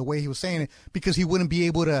accent and the way he was saying it because he wouldn't be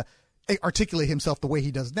able to articulate himself the way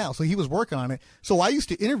he does now. So he was working on it. So I used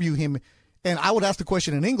to interview him, and I would ask the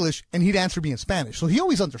question in English, and he'd answer me in Spanish. So he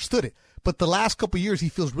always understood it. But the last couple of years, he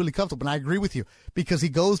feels really comfortable. And I agree with you because he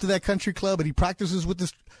goes to that country club and he practices with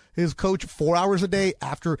his coach 4 hours a day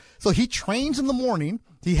after. So he trains in the morning.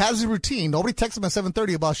 He has his routine. Nobody texts him at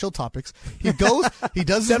 7:30 about show topics. He goes, he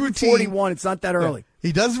does his routine. 7:41, it's not that early. Yeah.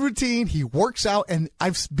 He does his routine. He works out. And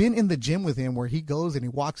I've been in the gym with him where he goes and he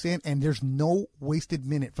walks in and there's no wasted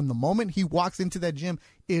minute. From the moment he walks into that gym,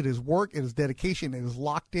 it is work, it is dedication, it is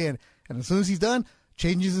locked in. And as soon as he's done,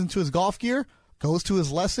 changes into his golf gear, goes to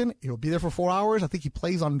his lesson. He'll be there for 4 hours. I think he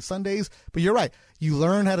plays on Sundays. But you're right. You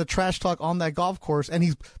learn how to trash talk on that golf course. And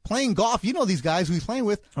he's playing golf. You know these guys who he's playing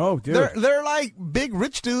with. Oh, dude. They're like big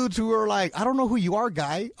rich dudes who are like, I don't know who you are,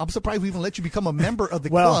 guy. I'm surprised we even let you become a member of the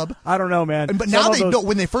club. I don't know, man. But now they know.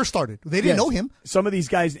 When they first started, they didn't know him. Some of these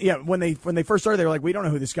guys, when they first started, they were like, we don't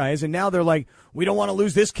know who this guy is. And now they're like, we don't want to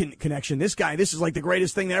lose this connection. This guy, this is like the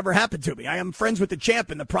greatest thing that ever happened to me. I am friends with the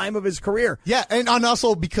champ in the prime of his career. Yeah, and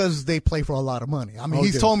also because they play for a lot of money. I mean,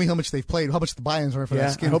 he's told me how much they've played, how much the buy-ins are for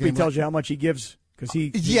that skin I hope game. he tells you how much he gives.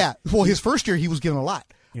 Well, his first year he was given a lot.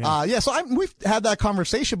 Yeah. So we've had that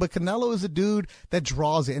conversation, but Canelo is a dude that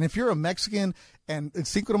draws it. And if you're a Mexican and it's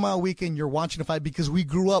Cinco de Mayo weekend, you're watching a fight because we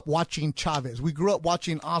grew up watching Chavez. We grew up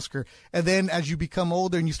watching Oscar. And then as you become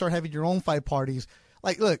older and you start having your own fight parties,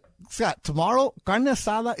 like, look, Scott, tomorrow, carne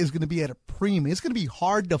asada is going to be at a premium. It's going to be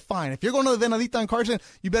hard to find. If you're going to Venadita and Carson,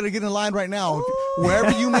 you better get in line right now, wherever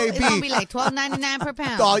you may be. It's going to be like $12.99 per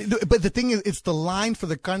pound. But the thing is, it's the line for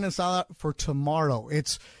the carne asada for tomorrow.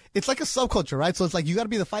 It's like a subculture, right? So it's like you got to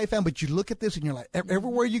be the fight fan, but you look at this and you're like,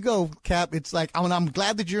 everywhere you go, Cap, it's like, I'm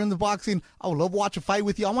glad that you're in the boxing. I would love to watch a fight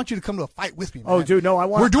with you. I want you to come to a fight with me, man. Oh, dude, no,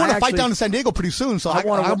 we're doing a fight down in San Diego pretty soon, so you're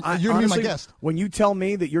going to be my guest. When you tell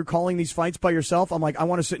me that you're calling these fights by yourself, I'm like, I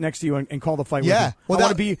want to sit next to you and call the fight with you. Well,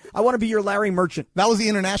 I want to be your Larry Merchant. That was the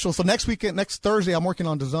international. So next Thursday, I'm working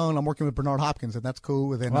on DAZN. I'm working with Bernard Hopkins, and that's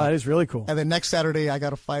cool. And then, that is really cool. And then next Saturday, I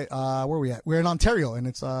got a fight. Where are we at? We're in Ontario, and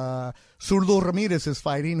it's Zurdo Ramirez is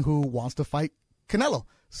fighting, who wants to fight Canelo.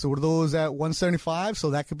 Zurdo is at 175,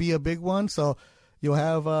 so that could be a big one. So you'll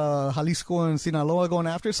have Jalisco and Sinaloa going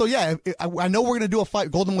after. So, yeah, I know we're going to do a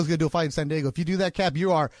fight. Golden was going to do a fight in San Diego. If you do that, Cap, I'm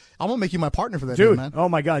going to make you my partner for that, dude, man. Oh,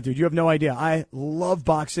 my God, dude. You have no idea. I love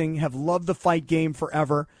boxing, have loved the fight game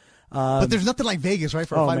forever. But there's nothing like Vegas, right,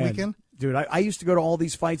 for a fight weekend? Dude, I used to go to all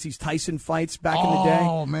these fights, these Tyson fights back in the day.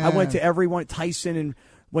 Oh, man. I went to every one, Tyson and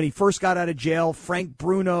when he first got out of jail, Frank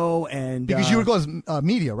Bruno, and Because you would go as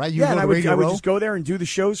media, right? You yeah, and I would just go there and do the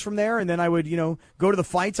shows from there, and then I would, go to the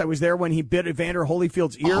fights. I was there when he bit Evander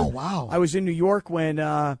Holyfield's ear. Oh, wow. I was in New York when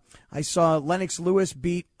I saw Lennox Lewis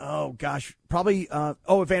beat, Evander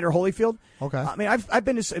Holyfield. Okay. I mean, I've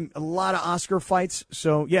been to a lot of Oscar fights,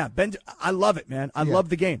 so yeah, I love it, man. I love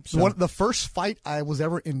the game. So. The first fight I was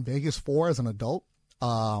ever in Vegas for as an adult,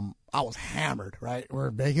 I was hammered, right? We're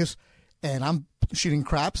in Vegas, and I'm shooting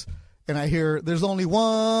craps, and I hear, there's only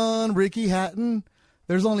one Ricky Hatton.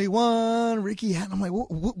 There's only one Ricky Hatton. I'm like,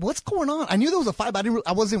 what's going on? I knew there was a fight, but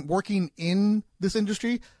I wasn't working in this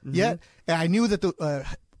industry yet, and I knew that the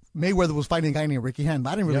Mayweather was fighting a guy named Ricky Hatton, but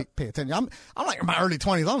I didn't really pay attention. I'm like in my early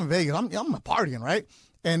 20s. I'm in Vegas. I'm partying, right?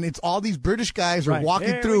 And it's all these British guys are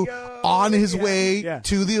walking through on his way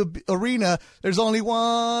to the arena. There's only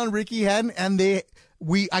one Ricky Hatton, and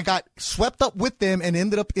I got swept up with them and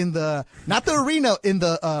ended up in not the arena, in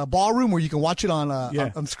the ballroom where you can watch it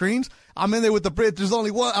on screens. I'm in there with the Brits. There's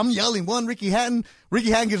only one. I'm yelling, one Ricky Hatton. Ricky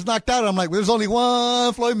Hatton gets knocked out. I'm like, there's only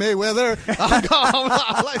one Floyd Mayweather.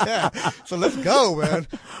 I'm like that. So let's go, man.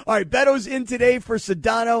 All right, Beto's in today for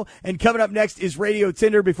Sedano, and coming up next is Radio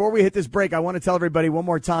Tinder. Before we hit this break, I want to tell everybody one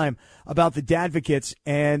more time about the Dadvocates,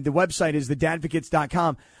 and the website is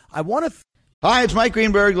thedadvocates.com. I want to Hi, it's Mike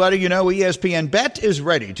Greenberg letting you know ESPN Bet is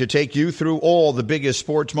ready to take you through all the biggest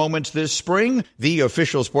sports moments this spring. The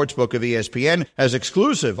official sportsbook of ESPN has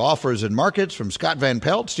exclusive offers and markets from Scott Van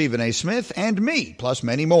Pelt, Stephen A. Smith, and me, plus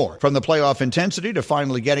many more. From the playoff intensity to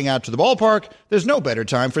finally getting out to the ballpark, there's no better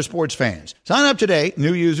time for sports fans. Sign up today.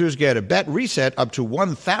 New users get a bet reset up to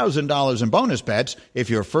 $1,000 in bonus bets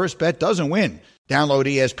if your first bet doesn't win. Download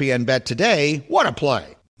ESPN Bet today. What a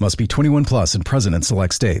play. Must be 21 plus and present in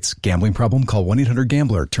select states. Gambling problem? Call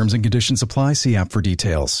 1-800-GAMBLER. Terms and conditions apply. See app for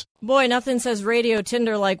details. Boy, nothing says Radio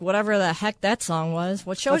Tinder like whatever the heck that song was.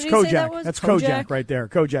 What show That's did you say that Kojak. was? That's Kojak right there.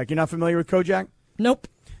 Kojak. You're not familiar with Kojak? Nope.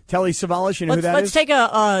 Telly Savalas, you know who that let's is? Let's take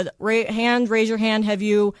a hand. Raise your hand. Have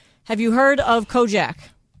you heard of Kojak?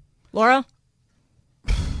 Laura?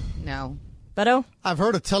 No. Beto? I've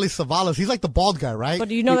heard of Telly Savalas. He's like the bald guy, right? But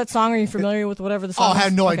do you know that song? Are you familiar with whatever the song I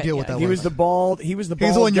had no is? idea what that was. He was the bald. He was the bald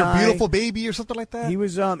He's the one, guy. Your Beautiful Baby or something like that. He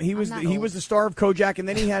was the star of Kojak, and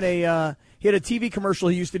then he had a TV commercial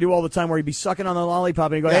he used to do all the time where he'd be sucking on the lollipop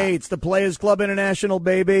and he'd go, "Hey, it's the Players Club International,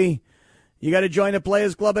 baby. You got to join the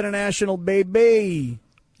Players Club International, baby."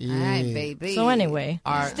 All right, baby. So anyway,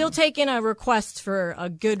 still taking a request for a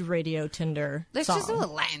good Radio Tinder Let's song. just do a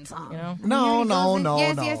Latin song. You know? No.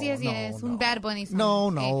 Yes. One Bad Bunny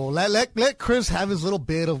song. No. Let Chris have his little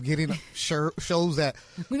bit of getting shows that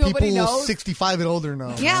Nobody people knows. 65 and older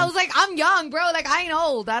know. Yeah, I was like, I'm young, bro. Like, I ain't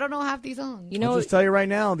old. I don't know half these songs. You I'll know, just tell you right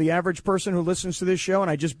now, the average person who listens to this show, and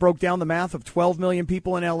I just broke down the math of 12 million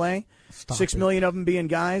people in L.A., 6 million of them being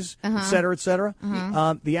guys, et cetera, et cetera.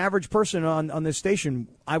 The average person on this station,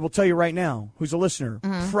 I will tell you right now, who's a listener,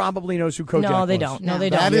 probably knows who Kojak was. no, they don't. No, they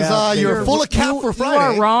don't. That is, you're full of cap for Friday. You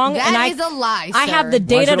are wrong. That and is a lie, I sir. have the Why is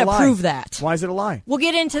data it a to lie? prove that. Why is it a lie? We'll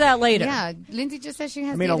get into that later. Yeah, Lindsay just said she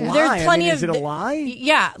has I mean, a data. lie. There's plenty is of. it a lie?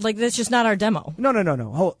 Yeah, like that's just not our demo.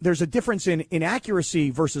 No. There's a difference in inaccuracy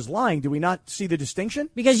versus lying. Do we not see the distinction?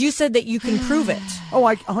 Because you said that you can prove it. Oh,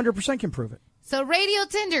 I 100% can prove it. So Radio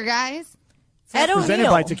Tinder, guys. Ed Presented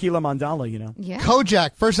O'Neill. by Tequila Mandala, you know. Yeah.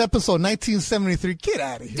 Kojak, first episode, 1973. Get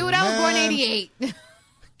out of here, Dude, I was born 88. All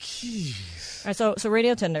right, so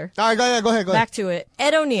Radio Tinder. All right, go ahead. Back to it.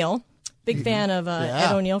 Ed O'Neill, big fan of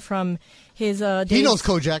Ed O'Neill from his days. He knows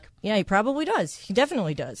Kojak. Yeah, he probably does. He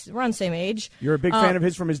definitely does. We're on the same age. You're a big fan of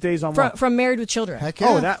his from his days on what? From Married with Children. Heck yeah.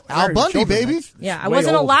 Oh, that Al Married with Bundy, Children, baby. that's- Yeah, that's I way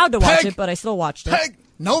wasn't old. allowed to watch Peg. it, but I still watched it. Peg.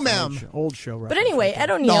 No, ma'am. Old show, right? But anyway,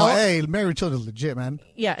 Ed O'Neill. No, hey, Married Children's legit, man.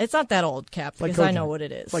 Yeah, it's not that old, Cap, Like because I Kojak. know what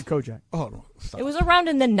it is. It's like Kojak. Oh, no. Stop. It was around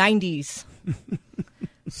in the 90s.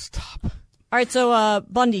 Stop. All right, so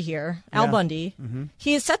Bundy here, Al Yeah. Bundy.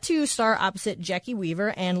 He is set to star opposite Jackie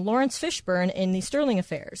Weaver and Lawrence Fishburne in The Sterling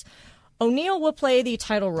Affairs. O'Neill will play the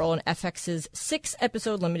title role in FX's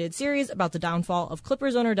 6-episode limited series about the downfall of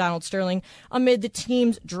Clippers owner Donald Sterling amid the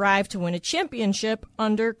team's drive to win a championship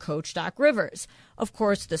under Coach Doc Rivers. Of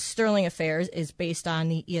course, The Sterling Affairs is based on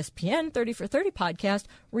the ESPN 30 for 30 podcast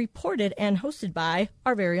reported and hosted by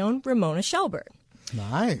our very own Ramona Shelburne.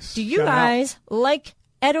 Nice. Do you Shout out. guys like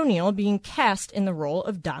Ed O'Neill being cast in the role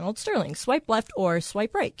of Donald Sterling? Swipe left or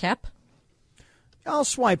swipe right, Cap? I'll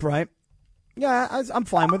swipe right. Yeah, I'm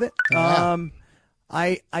fine with it. Yeah.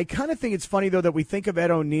 I kind of think it's funny, though, that we think of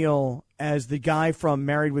Ed O'Neill as the guy from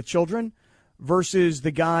Married with Children versus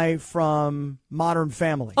the guy from Modern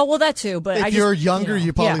Family. Oh, well, that too. But If I just, you're younger,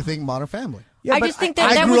 you probably yeah. think Modern Family. Yeah, I but just think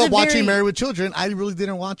I that grew was up a watching very, Married with Children. I really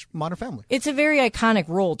didn't watch Modern Family. It's a very iconic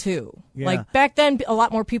role too. Yeah. Like back then, a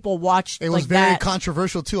lot more people watched. It was like very that.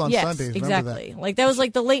 controversial too on Yes, Sundays. Remember exactly. Like that was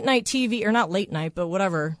like the late night TV, or not late night, but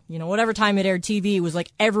whatever, whatever time it aired TV was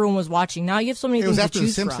like everyone was watching. Now you have so many that? It was things after to The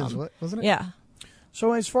choose Simpsons, from. wasn't it? Yeah.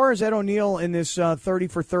 So as far as Ed O'Neill in this 30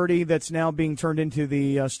 for 30 that's now being turned into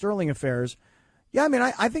the Sterling affairs, yeah, I mean,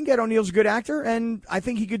 I think Ed O'Neill's a good actor, and I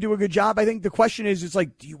think he could do a good job. I think the question is, it's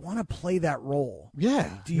like, do you want to play that role? Yeah,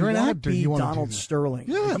 Do you you're an want actor. to be You wanna do Donald that. Sterling?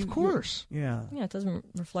 Yeah, of course. Yeah. Yeah, it doesn't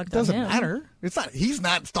reflect It doesn't on him. matter. It's not. He's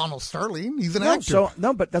not Donald Sterling. He's an No,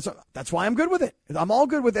 actor. but that's why I'm good with it. I'm all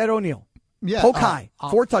good with Ed O'Neill. Yeah, Poke high,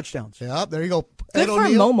 4 touchdowns. Yeah, there you go. Good Ed for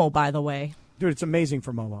O'Neill. Momo, by the way. Dude, it's amazing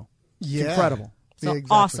for Momo. It's Yeah. incredible. So Yeah,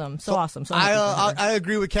 exactly. awesome. So awesome. So happy for her. I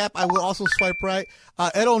agree with Cap. I will also swipe right.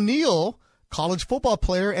 Ed O'Neill, college football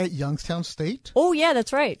player at Youngstown State. Oh yeah,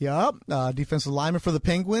 that's right. Yep. Defensive lineman for the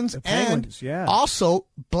Penguins. Penguins, and yeah. also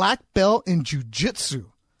black belt in jiu-jitsu.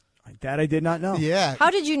 That I did not know. Yeah.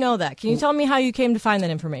 How did you know that? Can you tell me how you came to find that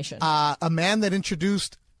information? A man that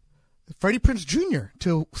introduced Freddie Prinze Jr.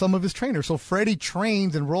 to some of his trainers. So Freddie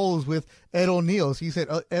trains and rolls with Ed O'Neill. So he said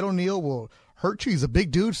Ed O'Neill will hurt you. He's a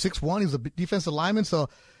big dude, 6'1". He's a defensive lineman. So,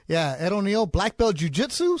 yeah, Ed O'Neill, black belt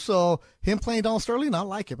jiu-jitsu. So him playing Donald Sterling, I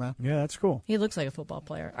like it, man. Yeah, that's cool. He looks like a football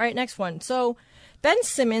player. All right, next one. So Ben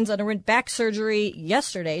Simmons underwent back surgery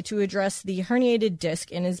yesterday to address the herniated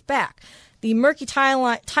disc in his back. The murky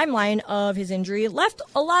timeline of his injury left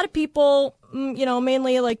a lot of people,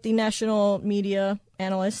 mainly like the national media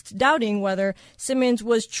analysts, doubting whether Simmons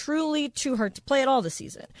was truly too hurt to play at all this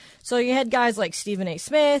season. So you had guys like Stephen A.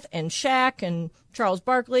 Smith and Shaq and Charles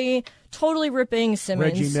Barkley totally ripping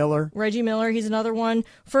Simmons. Reggie Miller, he's another one,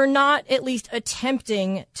 for not at least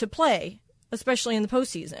attempting to play, especially in the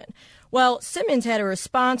postseason. Well, Simmons had a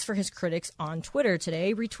response for his critics on Twitter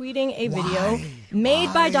today, retweeting a video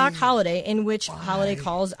made by Doc Holliday in which Holliday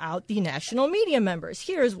calls out the national media members.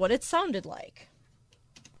 Here's what it sounded like.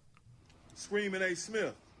 Screaming A.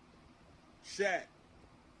 Smith, Shaq,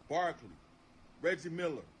 Barkley, Reggie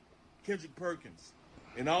Miller, Kendrick Perkins,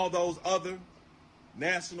 and all those other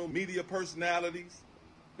national media personalities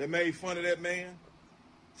that made fun of that man.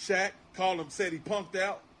 Shaq said he punked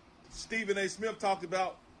out. Stephen A. Smith talked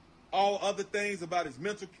about all other things about his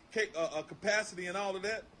mental capacity and all of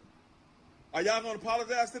that. Are y'all going to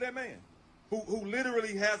apologize to that man who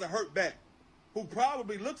literally has a hurt back, who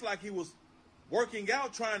probably looks like he was working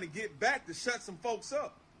out trying to get back to shut some folks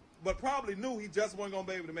up, but probably knew he just wasn't going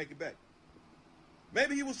to be able to make it back?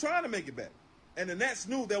 Maybe he was trying to make it back, and the Nets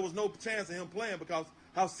knew there was no chance of him playing because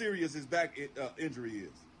how serious his back injury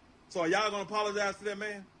is. So are y'all going to apologize to that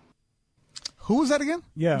man? Who was that again?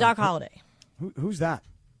 Yeah. Doc Holliday. Who's that?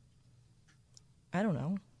 I don't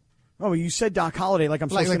know. Oh, you said Doc Holliday like I'm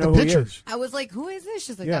supposed like to know the who he pitcher. is. I was like, who is this?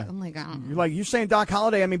 She's like, Yeah. I'm like, I don't know. You're saying Doc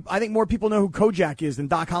Holliday. I mean, I think more people know who Kojak is than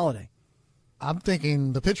Doc Holliday. I'm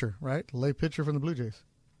thinking the pitcher, right? The late pitcher from the Blue Jays.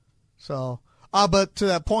 So, but to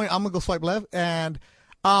that point, I'm going to go swipe left. And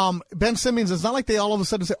Ben Simmons, it's not like they all of a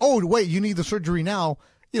sudden say, oh, wait, you need the surgery now.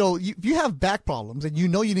 If you have back problems and you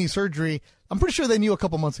need surgery, I'm pretty sure they knew a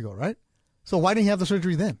couple months ago, right? So why didn't he have the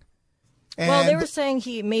surgery then? Well, they were saying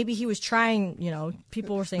maybe he was trying,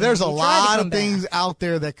 people were saying there's a he tried to lot come of things back. out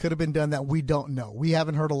there that could have been done that we don't know. We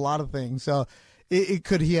haven't heard a lot of things. So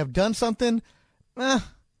could he have done something? And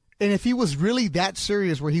if he was really that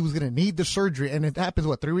serious where he was going to need the surgery, and it happens,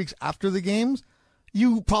 3 weeks after the games,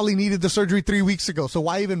 you probably needed the surgery 3 weeks ago. So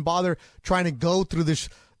why even bother trying to go through this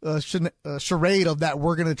charade of that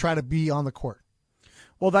we're going to try to be on the court?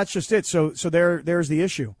 Well, that's just it. So there's the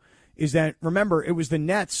issue, is that, remember, it was the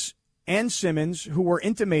Nets and Simmons who were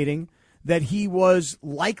intimating that he was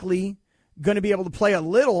likely going to be able to play a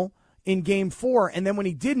little in Game 4. And then when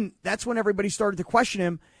he didn't, that's when everybody started to question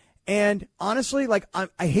him. And honestly,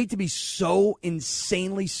 I hate to be so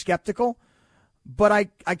insanely skeptical, but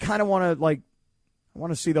I kind of want to, I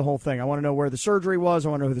want to see the whole thing. I want to know where the surgery was. I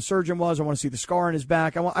want to know who the surgeon was. I want to see the scar on his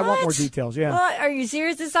back. I want more details. Yeah. What? Are you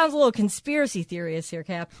serious? This sounds a little conspiracy theorist here,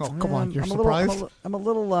 Cap. Oh, come on. You're I'm surprised? I'm a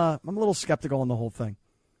little skeptical on the whole thing.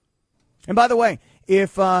 And by the way,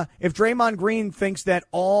 if Draymond Green thinks that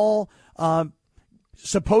all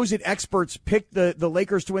supposed experts picked the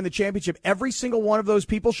Lakers to win the championship, every single one of those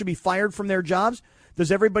people should be fired from their jobs.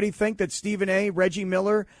 Does everybody think that Stephen A., Reggie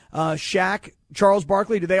Miller, Shaq, Charles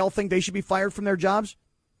Barkley, do they all think they should be fired from their jobs?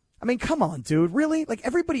 I mean, come on, dude. Really?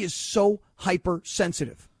 Everybody is so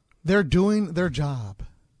hypersensitive. They're doing their job.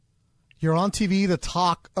 You're on TV to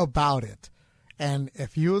talk about it. And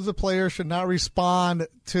if you as a player should not respond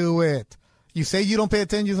to it, you say you don't pay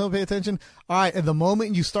attention, All right, at the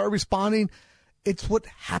moment you start responding, It's what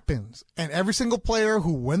happens. And every single player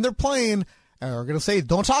who, when they're playing, are going to say,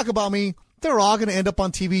 don't talk about me, they're all going to end up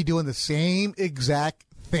on TV doing the same exact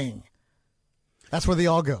thing. That's where they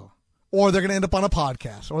all go. Or they're going to end up on a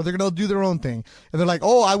podcast, or they're going to do their own thing. And they're like,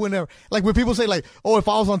 oh, I would never. Like when people say, like, oh, if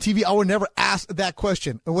I was on TV, I would never ask that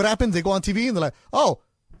question. And what happens? They go on TV and they're like, oh,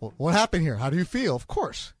 well, what happened here? How do you feel? Of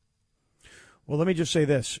course. Well, let me just say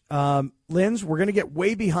this. Linz, we're going to get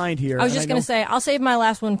way behind here. I was just going to say, I'll save my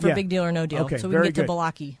last one for Yeah. Big Deal or No Deal, Okay, so we can very get to good.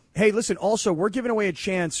 Balaki. Hey, listen, also, we're giving away a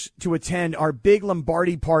chance to attend our big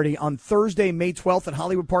Lombardi party on Thursday, May 12th at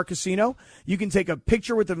Hollywood Park Casino. You can take a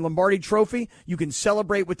picture with the Lombardi trophy. You can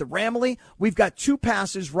celebrate with the Ramley. We've got 2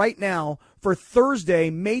 passes right now for Thursday,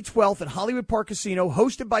 May 12th at Hollywood Park Casino,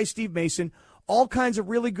 hosted by Steve Mason. All kinds of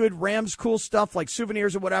really good Rams cool stuff like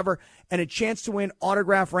souvenirs or whatever, and a chance to win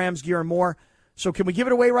autographed Rams gear and more. So can we give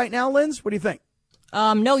it away right now, Linz? What do you think?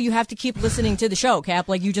 No, you have to keep listening to the show, Cap,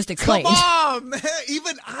 like you just explained. Come on, man.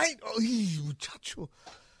 Even I. Oh, chacho.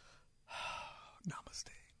 Namaste.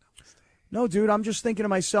 No, dude, I'm just thinking to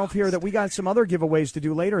myself here that we got some other giveaways to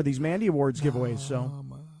do later, these Mandy Awards giveaways. So,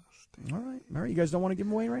 all right, you guys don't want to give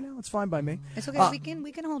them away right now? It's fine by me. It's okay.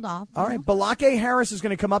 We can hold off. All right, Balake Harris is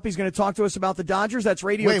going to come up. He's going to talk to us about the Dodgers. That's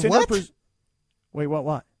Radio Wait, Tinder. what? Wait, what?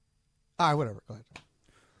 All right, whatever. Go ahead.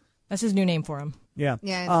 That's his new name for him. Yeah.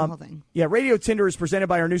 Yeah, it's the whole thing. Yeah, Radio Tinder is presented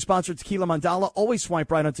by our new sponsor, Tequila Mandala. Always swipe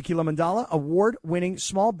right on Tequila Mandala, award-winning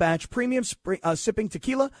small batch premium sipping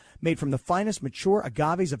tequila made from the finest mature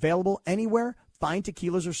agaves available anywhere fine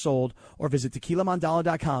tequilas are sold, or visit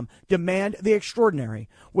tequilamandala.com. Demand the extraordinary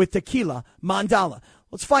with Tequila Mandala.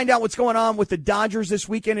 Let's find out what's going on with the Dodgers this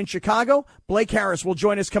weekend in Chicago. Blake Harris will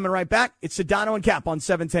join us coming right back. It's Sedano and Cap on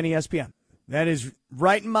 710 ESPN. That is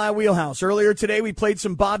right in my wheelhouse. Earlier today, we played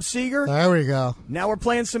some Bob Seger. There we go. Now we're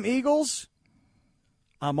playing some Eagles.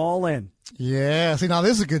 I'm all in. Yeah. See, now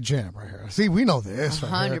this is a good jam right here. See, we know this.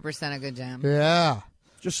 100% a good jam. Yeah.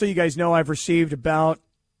 Just so you guys know, I've received about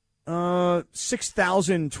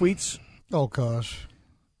 6,000 tweets. Oh, gosh.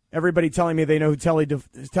 Everybody telling me they know who Telly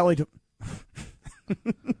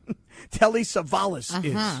Savalas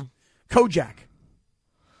is. Kojak.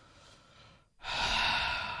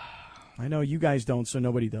 I know you guys don't, so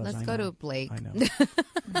nobody does. Let's go to Blake. I know.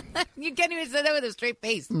 You can't even say that with a straight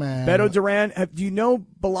face. Man. Beto Duran, do you know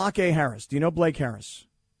Balake Harris? Do you know Blake Harris?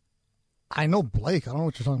 I know Blake. I don't know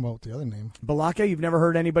what you're talking about with the other name. Balake? You've never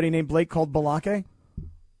heard anybody named Blake called Balake?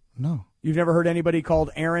 No. You've never heard anybody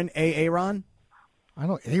called Aaron? I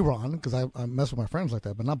know Aaron because I mess with my friends like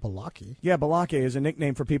that, but not Balaki. Yeah, Balake is a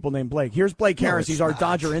nickname for people named Blake. Here's Blake Harris. it's He's our not.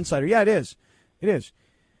 Dodger insider. Yeah, it is. It is.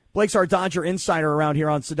 Blake's our Dodger insider around here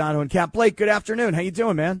on Sedano and Cap. Blake, good afternoon. How you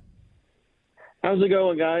doing, man? How's it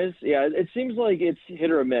going, guys? Yeah, it seems like it's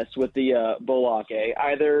hit or miss with the Bolake.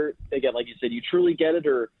 Either, again, like you said, you truly get it,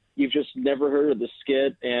 or you've just never heard of the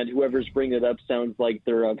skit, and whoever's bringing it up sounds like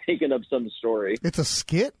they're making up some story. It's a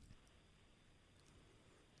skit?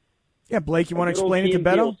 Yeah, Blake, you want to Good old explain it to Key and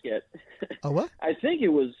Peele Beto? skit. A what? I think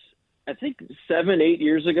 7-8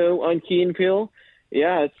 years ago on Key and Peele.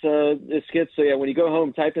 Yeah, it's a skit. So yeah, when you go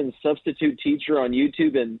home, type in substitute teacher on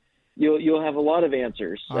YouTube, and you'll have a lot of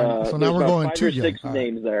answers. All right, so now there's we're about going 5 too or young. 6 All right.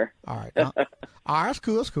 names there. All right. All right, that's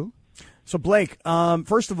cool. That's cool. So, Blake,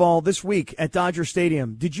 first of all, this week at Dodger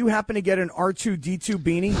Stadium, did you happen to get an R2-D2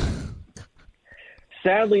 beanie?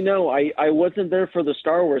 Sadly, no. I wasn't there for the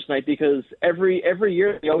Star Wars night because every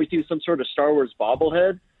year they always do some sort of Star Wars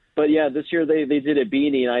bobblehead. But yeah, this year they did a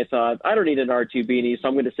beanie, and I thought, I don't need an R2 beanie, so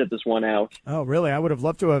I'm going to sit this one out. Oh, really? I would have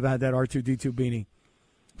loved to have had that R2-D2 beanie.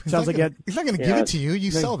 Sounds like he's not going to give it to you.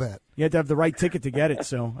 You sell that. You had to have the right ticket to get it.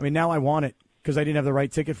 So, I mean, now I want it because I didn't have the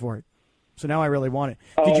right ticket for it. So now I really want it.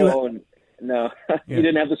 Did you? No. Yeah. You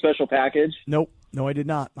didn't have the special package? Nope. No, I did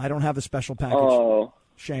not. I don't have a special package. Oh.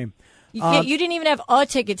 Shame. You didn't even have a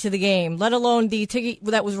ticket to the game, let alone the ticket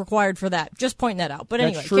that was required for that. Just pointing that out. But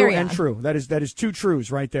anyway, That's true carry and on. true. That is 2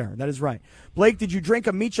 truths right there. That is right. Blake, did you drink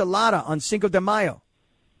a michelada on Cinco de Mayo?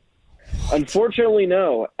 Unfortunately,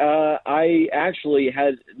 no. I actually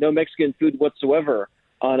had no Mexican food whatsoever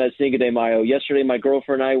on a Cinco de Mayo. Yesterday, my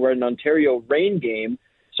girlfriend and I were at an Ontario Reign game,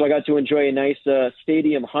 so I got to enjoy a nice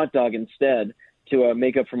stadium hot dog instead to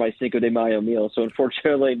make up for my Cinco de Mayo meal. So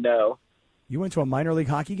unfortunately, no. You went to a minor league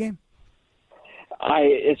hockey game?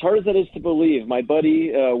 As hard as that is to believe, my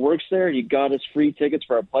buddy works there. He got us free tickets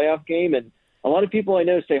for a playoff game, and a lot of people I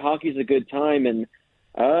know say hockey's a good time, and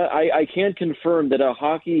I can't confirm that a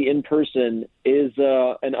hockey in person is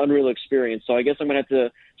an unreal experience. So I guess I'm going to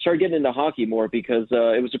have to start getting into hockey more because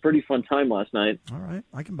it was a pretty fun time last night. All right.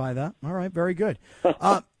 I can buy that. All right. Very good.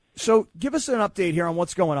 So give us an update here on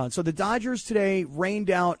what's going on. So the Dodgers today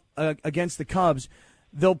rained out against the Cubs.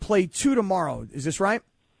 They'll play 2 tomorrow. Is this right?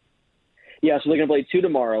 Yeah, so they're going to play 2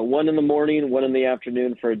 tomorrow, 1 in the morning, 1 in the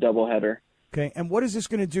afternoon for a doubleheader. Okay, and what is this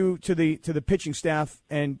going to do to the pitching staff,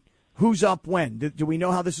 and who's up when? Do we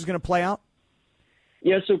know how this is going to play out?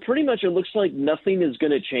 Yeah, so pretty much it looks like nothing is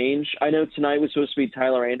going to change. I know tonight was supposed to be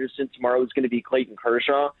Tyler Anderson. Tomorrow is going to be Clayton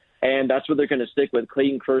Kershaw, and that's what they're going to stick with.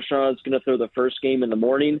 Clayton Kershaw is going to throw the first game in the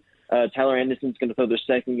morning. Tyler Anderson's going to throw the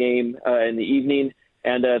second game in the evening,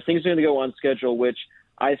 and things are going to go on schedule, which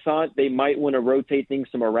I thought they might want to rotate things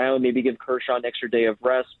some around, maybe give Kershaw an extra day of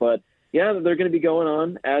rest, but yeah, they're going to be going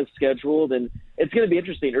on as scheduled, and it's going to be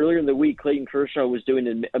interesting. Earlier in the week, Clayton Kershaw was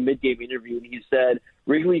doing a mid-game interview, and he said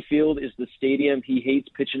Wrigley Field is the stadium he hates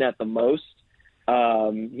pitching at the most.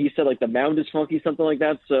 He said, the mound is funky, something like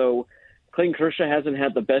that. So Clayton Kershaw hasn't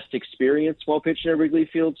had the best experience while pitching at Wrigley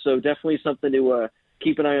Field, so definitely something to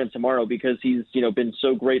keep an eye on tomorrow because he's been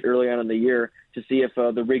so great early on in the year to see if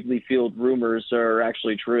the Wrigley Field rumors are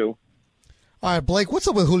actually true. All right, Blake, what's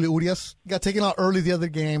up with Julio Urias? He got taken out early the other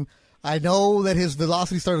game. I know that his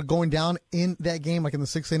velocity started going down in that game, like in the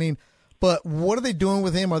 6th inning. But what are they doing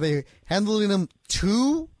with him? Are they handling him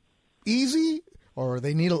too easy, or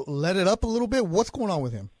they need to let it up a little bit? What's going on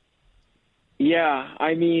with him? Yeah,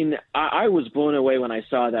 I mean, I was blown away when I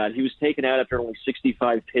saw that. He was taken out after only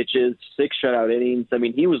 65 pitches, 6 shutout innings. I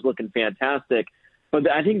mean, he was looking fantastic. But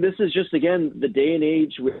I think this is just, again, the day and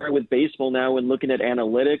age we are with baseball now and looking at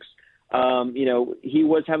analytics. He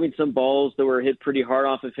was having some balls that were hit pretty hard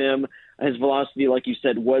off of him. His velocity, like you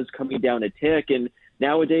said, was coming down a tick. And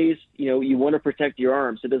nowadays, you want to protect your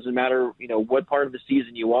arms. It doesn't matter, what part of the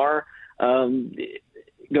season you are.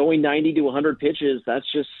 Going 90 to 100 pitches, that's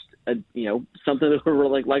just, something that we're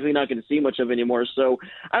likely not going to see much of anymore. So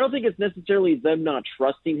I don't think it's necessarily them not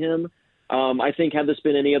trusting him. I think had this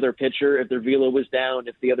been any other pitcher, if their velo was down,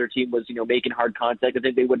 if the other team was, making hard contact, I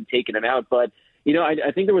think they wouldn't have taken him out. But,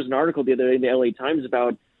 I think there was an article the other day in the LA Times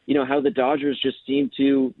about, how the Dodgers just seem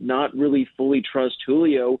to not really fully trust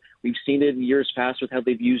Julio. We've seen it in years past with how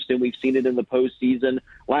they've used him. We've seen it in the postseason.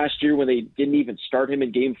 Last year when they didn't even start him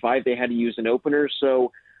in Game 5, they had to use an opener.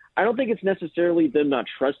 So I don't think it's necessarily them not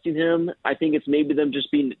trusting him. I think it's maybe them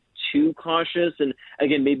just being too cautious and,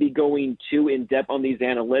 again, maybe going too in-depth on these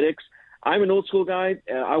analytics. I'm an old-school guy.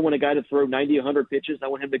 I want a guy to throw 90, 100 pitches. I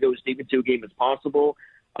want him to go as deep into a game as possible.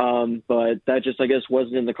 But that just, I guess,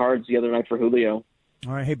 wasn't in the cards the other night for Julio.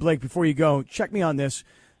 All right. Hey, Blake, before you go, check me on this.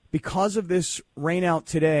 Because of this rain out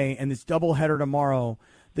today and this doubleheader tomorrow,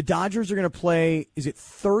 the Dodgers are going to play, is it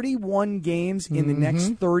 31 games in the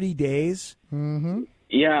next 30 days? Mm-hmm.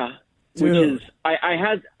 Yeah. Which is, I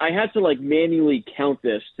had to manually count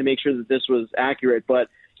this to make sure that this was accurate. But,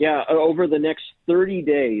 yeah, over the next 30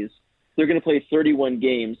 days, they're going to play 31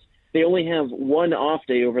 games. They only have one off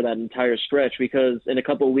day over that entire stretch because in a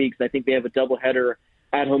couple of weeks, I think they have a doubleheader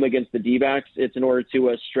at home against the D-backs. It's in order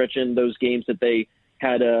to stretch in those games that they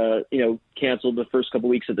had, canceled the first couple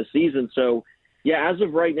of weeks of the season. So, yeah, as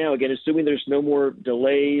of right now, again, assuming there's no more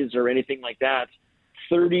delays or anything like that,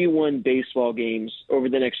 31 baseball games over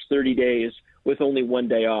the next 30 days with only one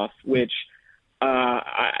day off, which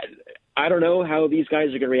I don't know how these guys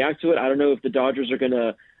are going to react to it. I don't know if the Dodgers are going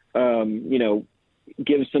to,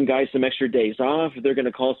 give some guys some extra days off. They're going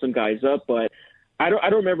to call some guys up, but I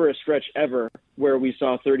don't remember a stretch ever where we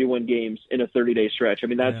saw 31 games in a 30-day stretch. I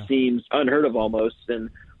mean, that seems unheard of almost, and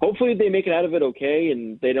hopefully they make it out of it okay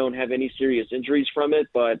and they don't have any serious injuries from it,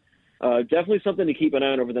 but definitely something to keep an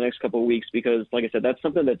eye on over the next couple of weeks because, like I said, that's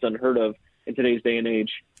something that's unheard of in today's day and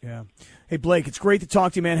age. Yeah. Hey, Blake, it's great to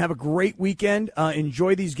talk to you, man. Have a great weekend.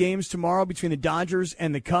 Enjoy these games tomorrow between the Dodgers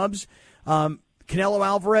and the Cubs. Canelo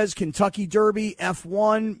Alvarez, Kentucky Derby,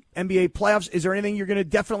 F1, NBA playoffs. Is there anything you're going to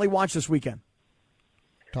definitely watch this weekend?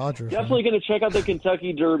 Dodgers. Definitely going to check out the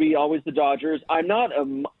Kentucky Derby. Always the Dodgers. I'm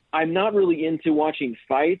not really into watching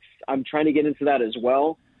fights. I'm trying to get into that as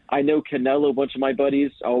well. I know Canelo, a bunch of my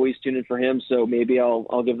buddies, always tune in for him, so maybe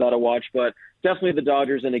I'll give that a watch. But definitely the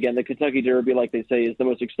Dodgers, and again, the Kentucky Derby, like they say, is the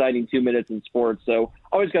most exciting 2 minutes in sports. So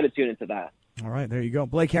always got to tune into that. All right, there you go.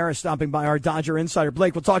 Blake Harris stopping by, our Dodger Insider.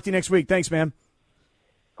 Blake, we'll talk to you next week. Thanks, man.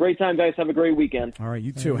 Great time, guys. Have a great weekend. All right,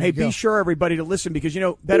 you too. Hey, be sure, everybody, to listen because,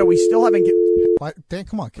 Beto, we still haven't Dan,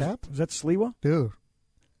 come on, Cap. Was that Sliwa? Dude.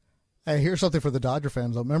 Hey, here's something for the Dodger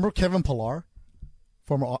fans. Remember Kevin Pillar,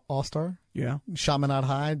 former All-Star? Yeah. Chaminade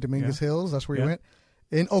High, Dominguez Hills. That's where he went.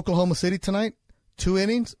 In Oklahoma City tonight, 2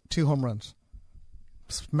 innings, 2 home runs.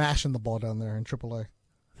 Smashing the ball down there in AAA.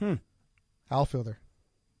 Outfielder.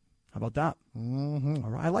 How about that? Mm-hmm.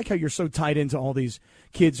 All right. I like how you're so tied into all these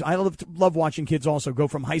kids. I love watching kids also go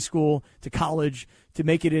from high school to college to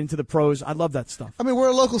make it into the pros. I love that stuff. I mean, we're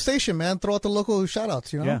a local station, man. Throw out the local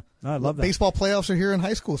shout-outs, you know? Yeah, no, I love that. Baseball playoffs are here in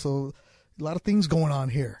high school, so a lot of things going on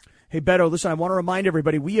here. Hey, Beto, listen, I want to remind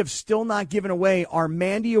everybody, we have still not given away our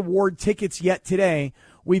Mandy Award tickets yet today.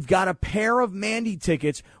 We've got a pair of Mandy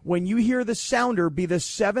tickets. When you hear the sounder, be the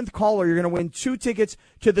 7th caller. You're going to win 2 tickets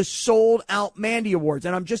to the sold-out Mandy Awards.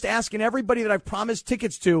 And I'm just asking everybody that I've promised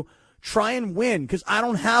tickets to, try and win, because I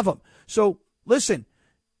don't have them. So, listen,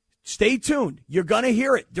 stay tuned. You're going to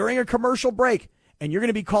hear it during a commercial break, and you're going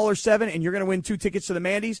to be caller 7, and you're going to win 2 tickets to the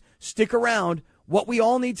Mandy's. Stick around. What we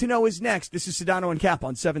all need to know is next. This is Sedano and Cap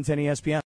on 710 ESPN.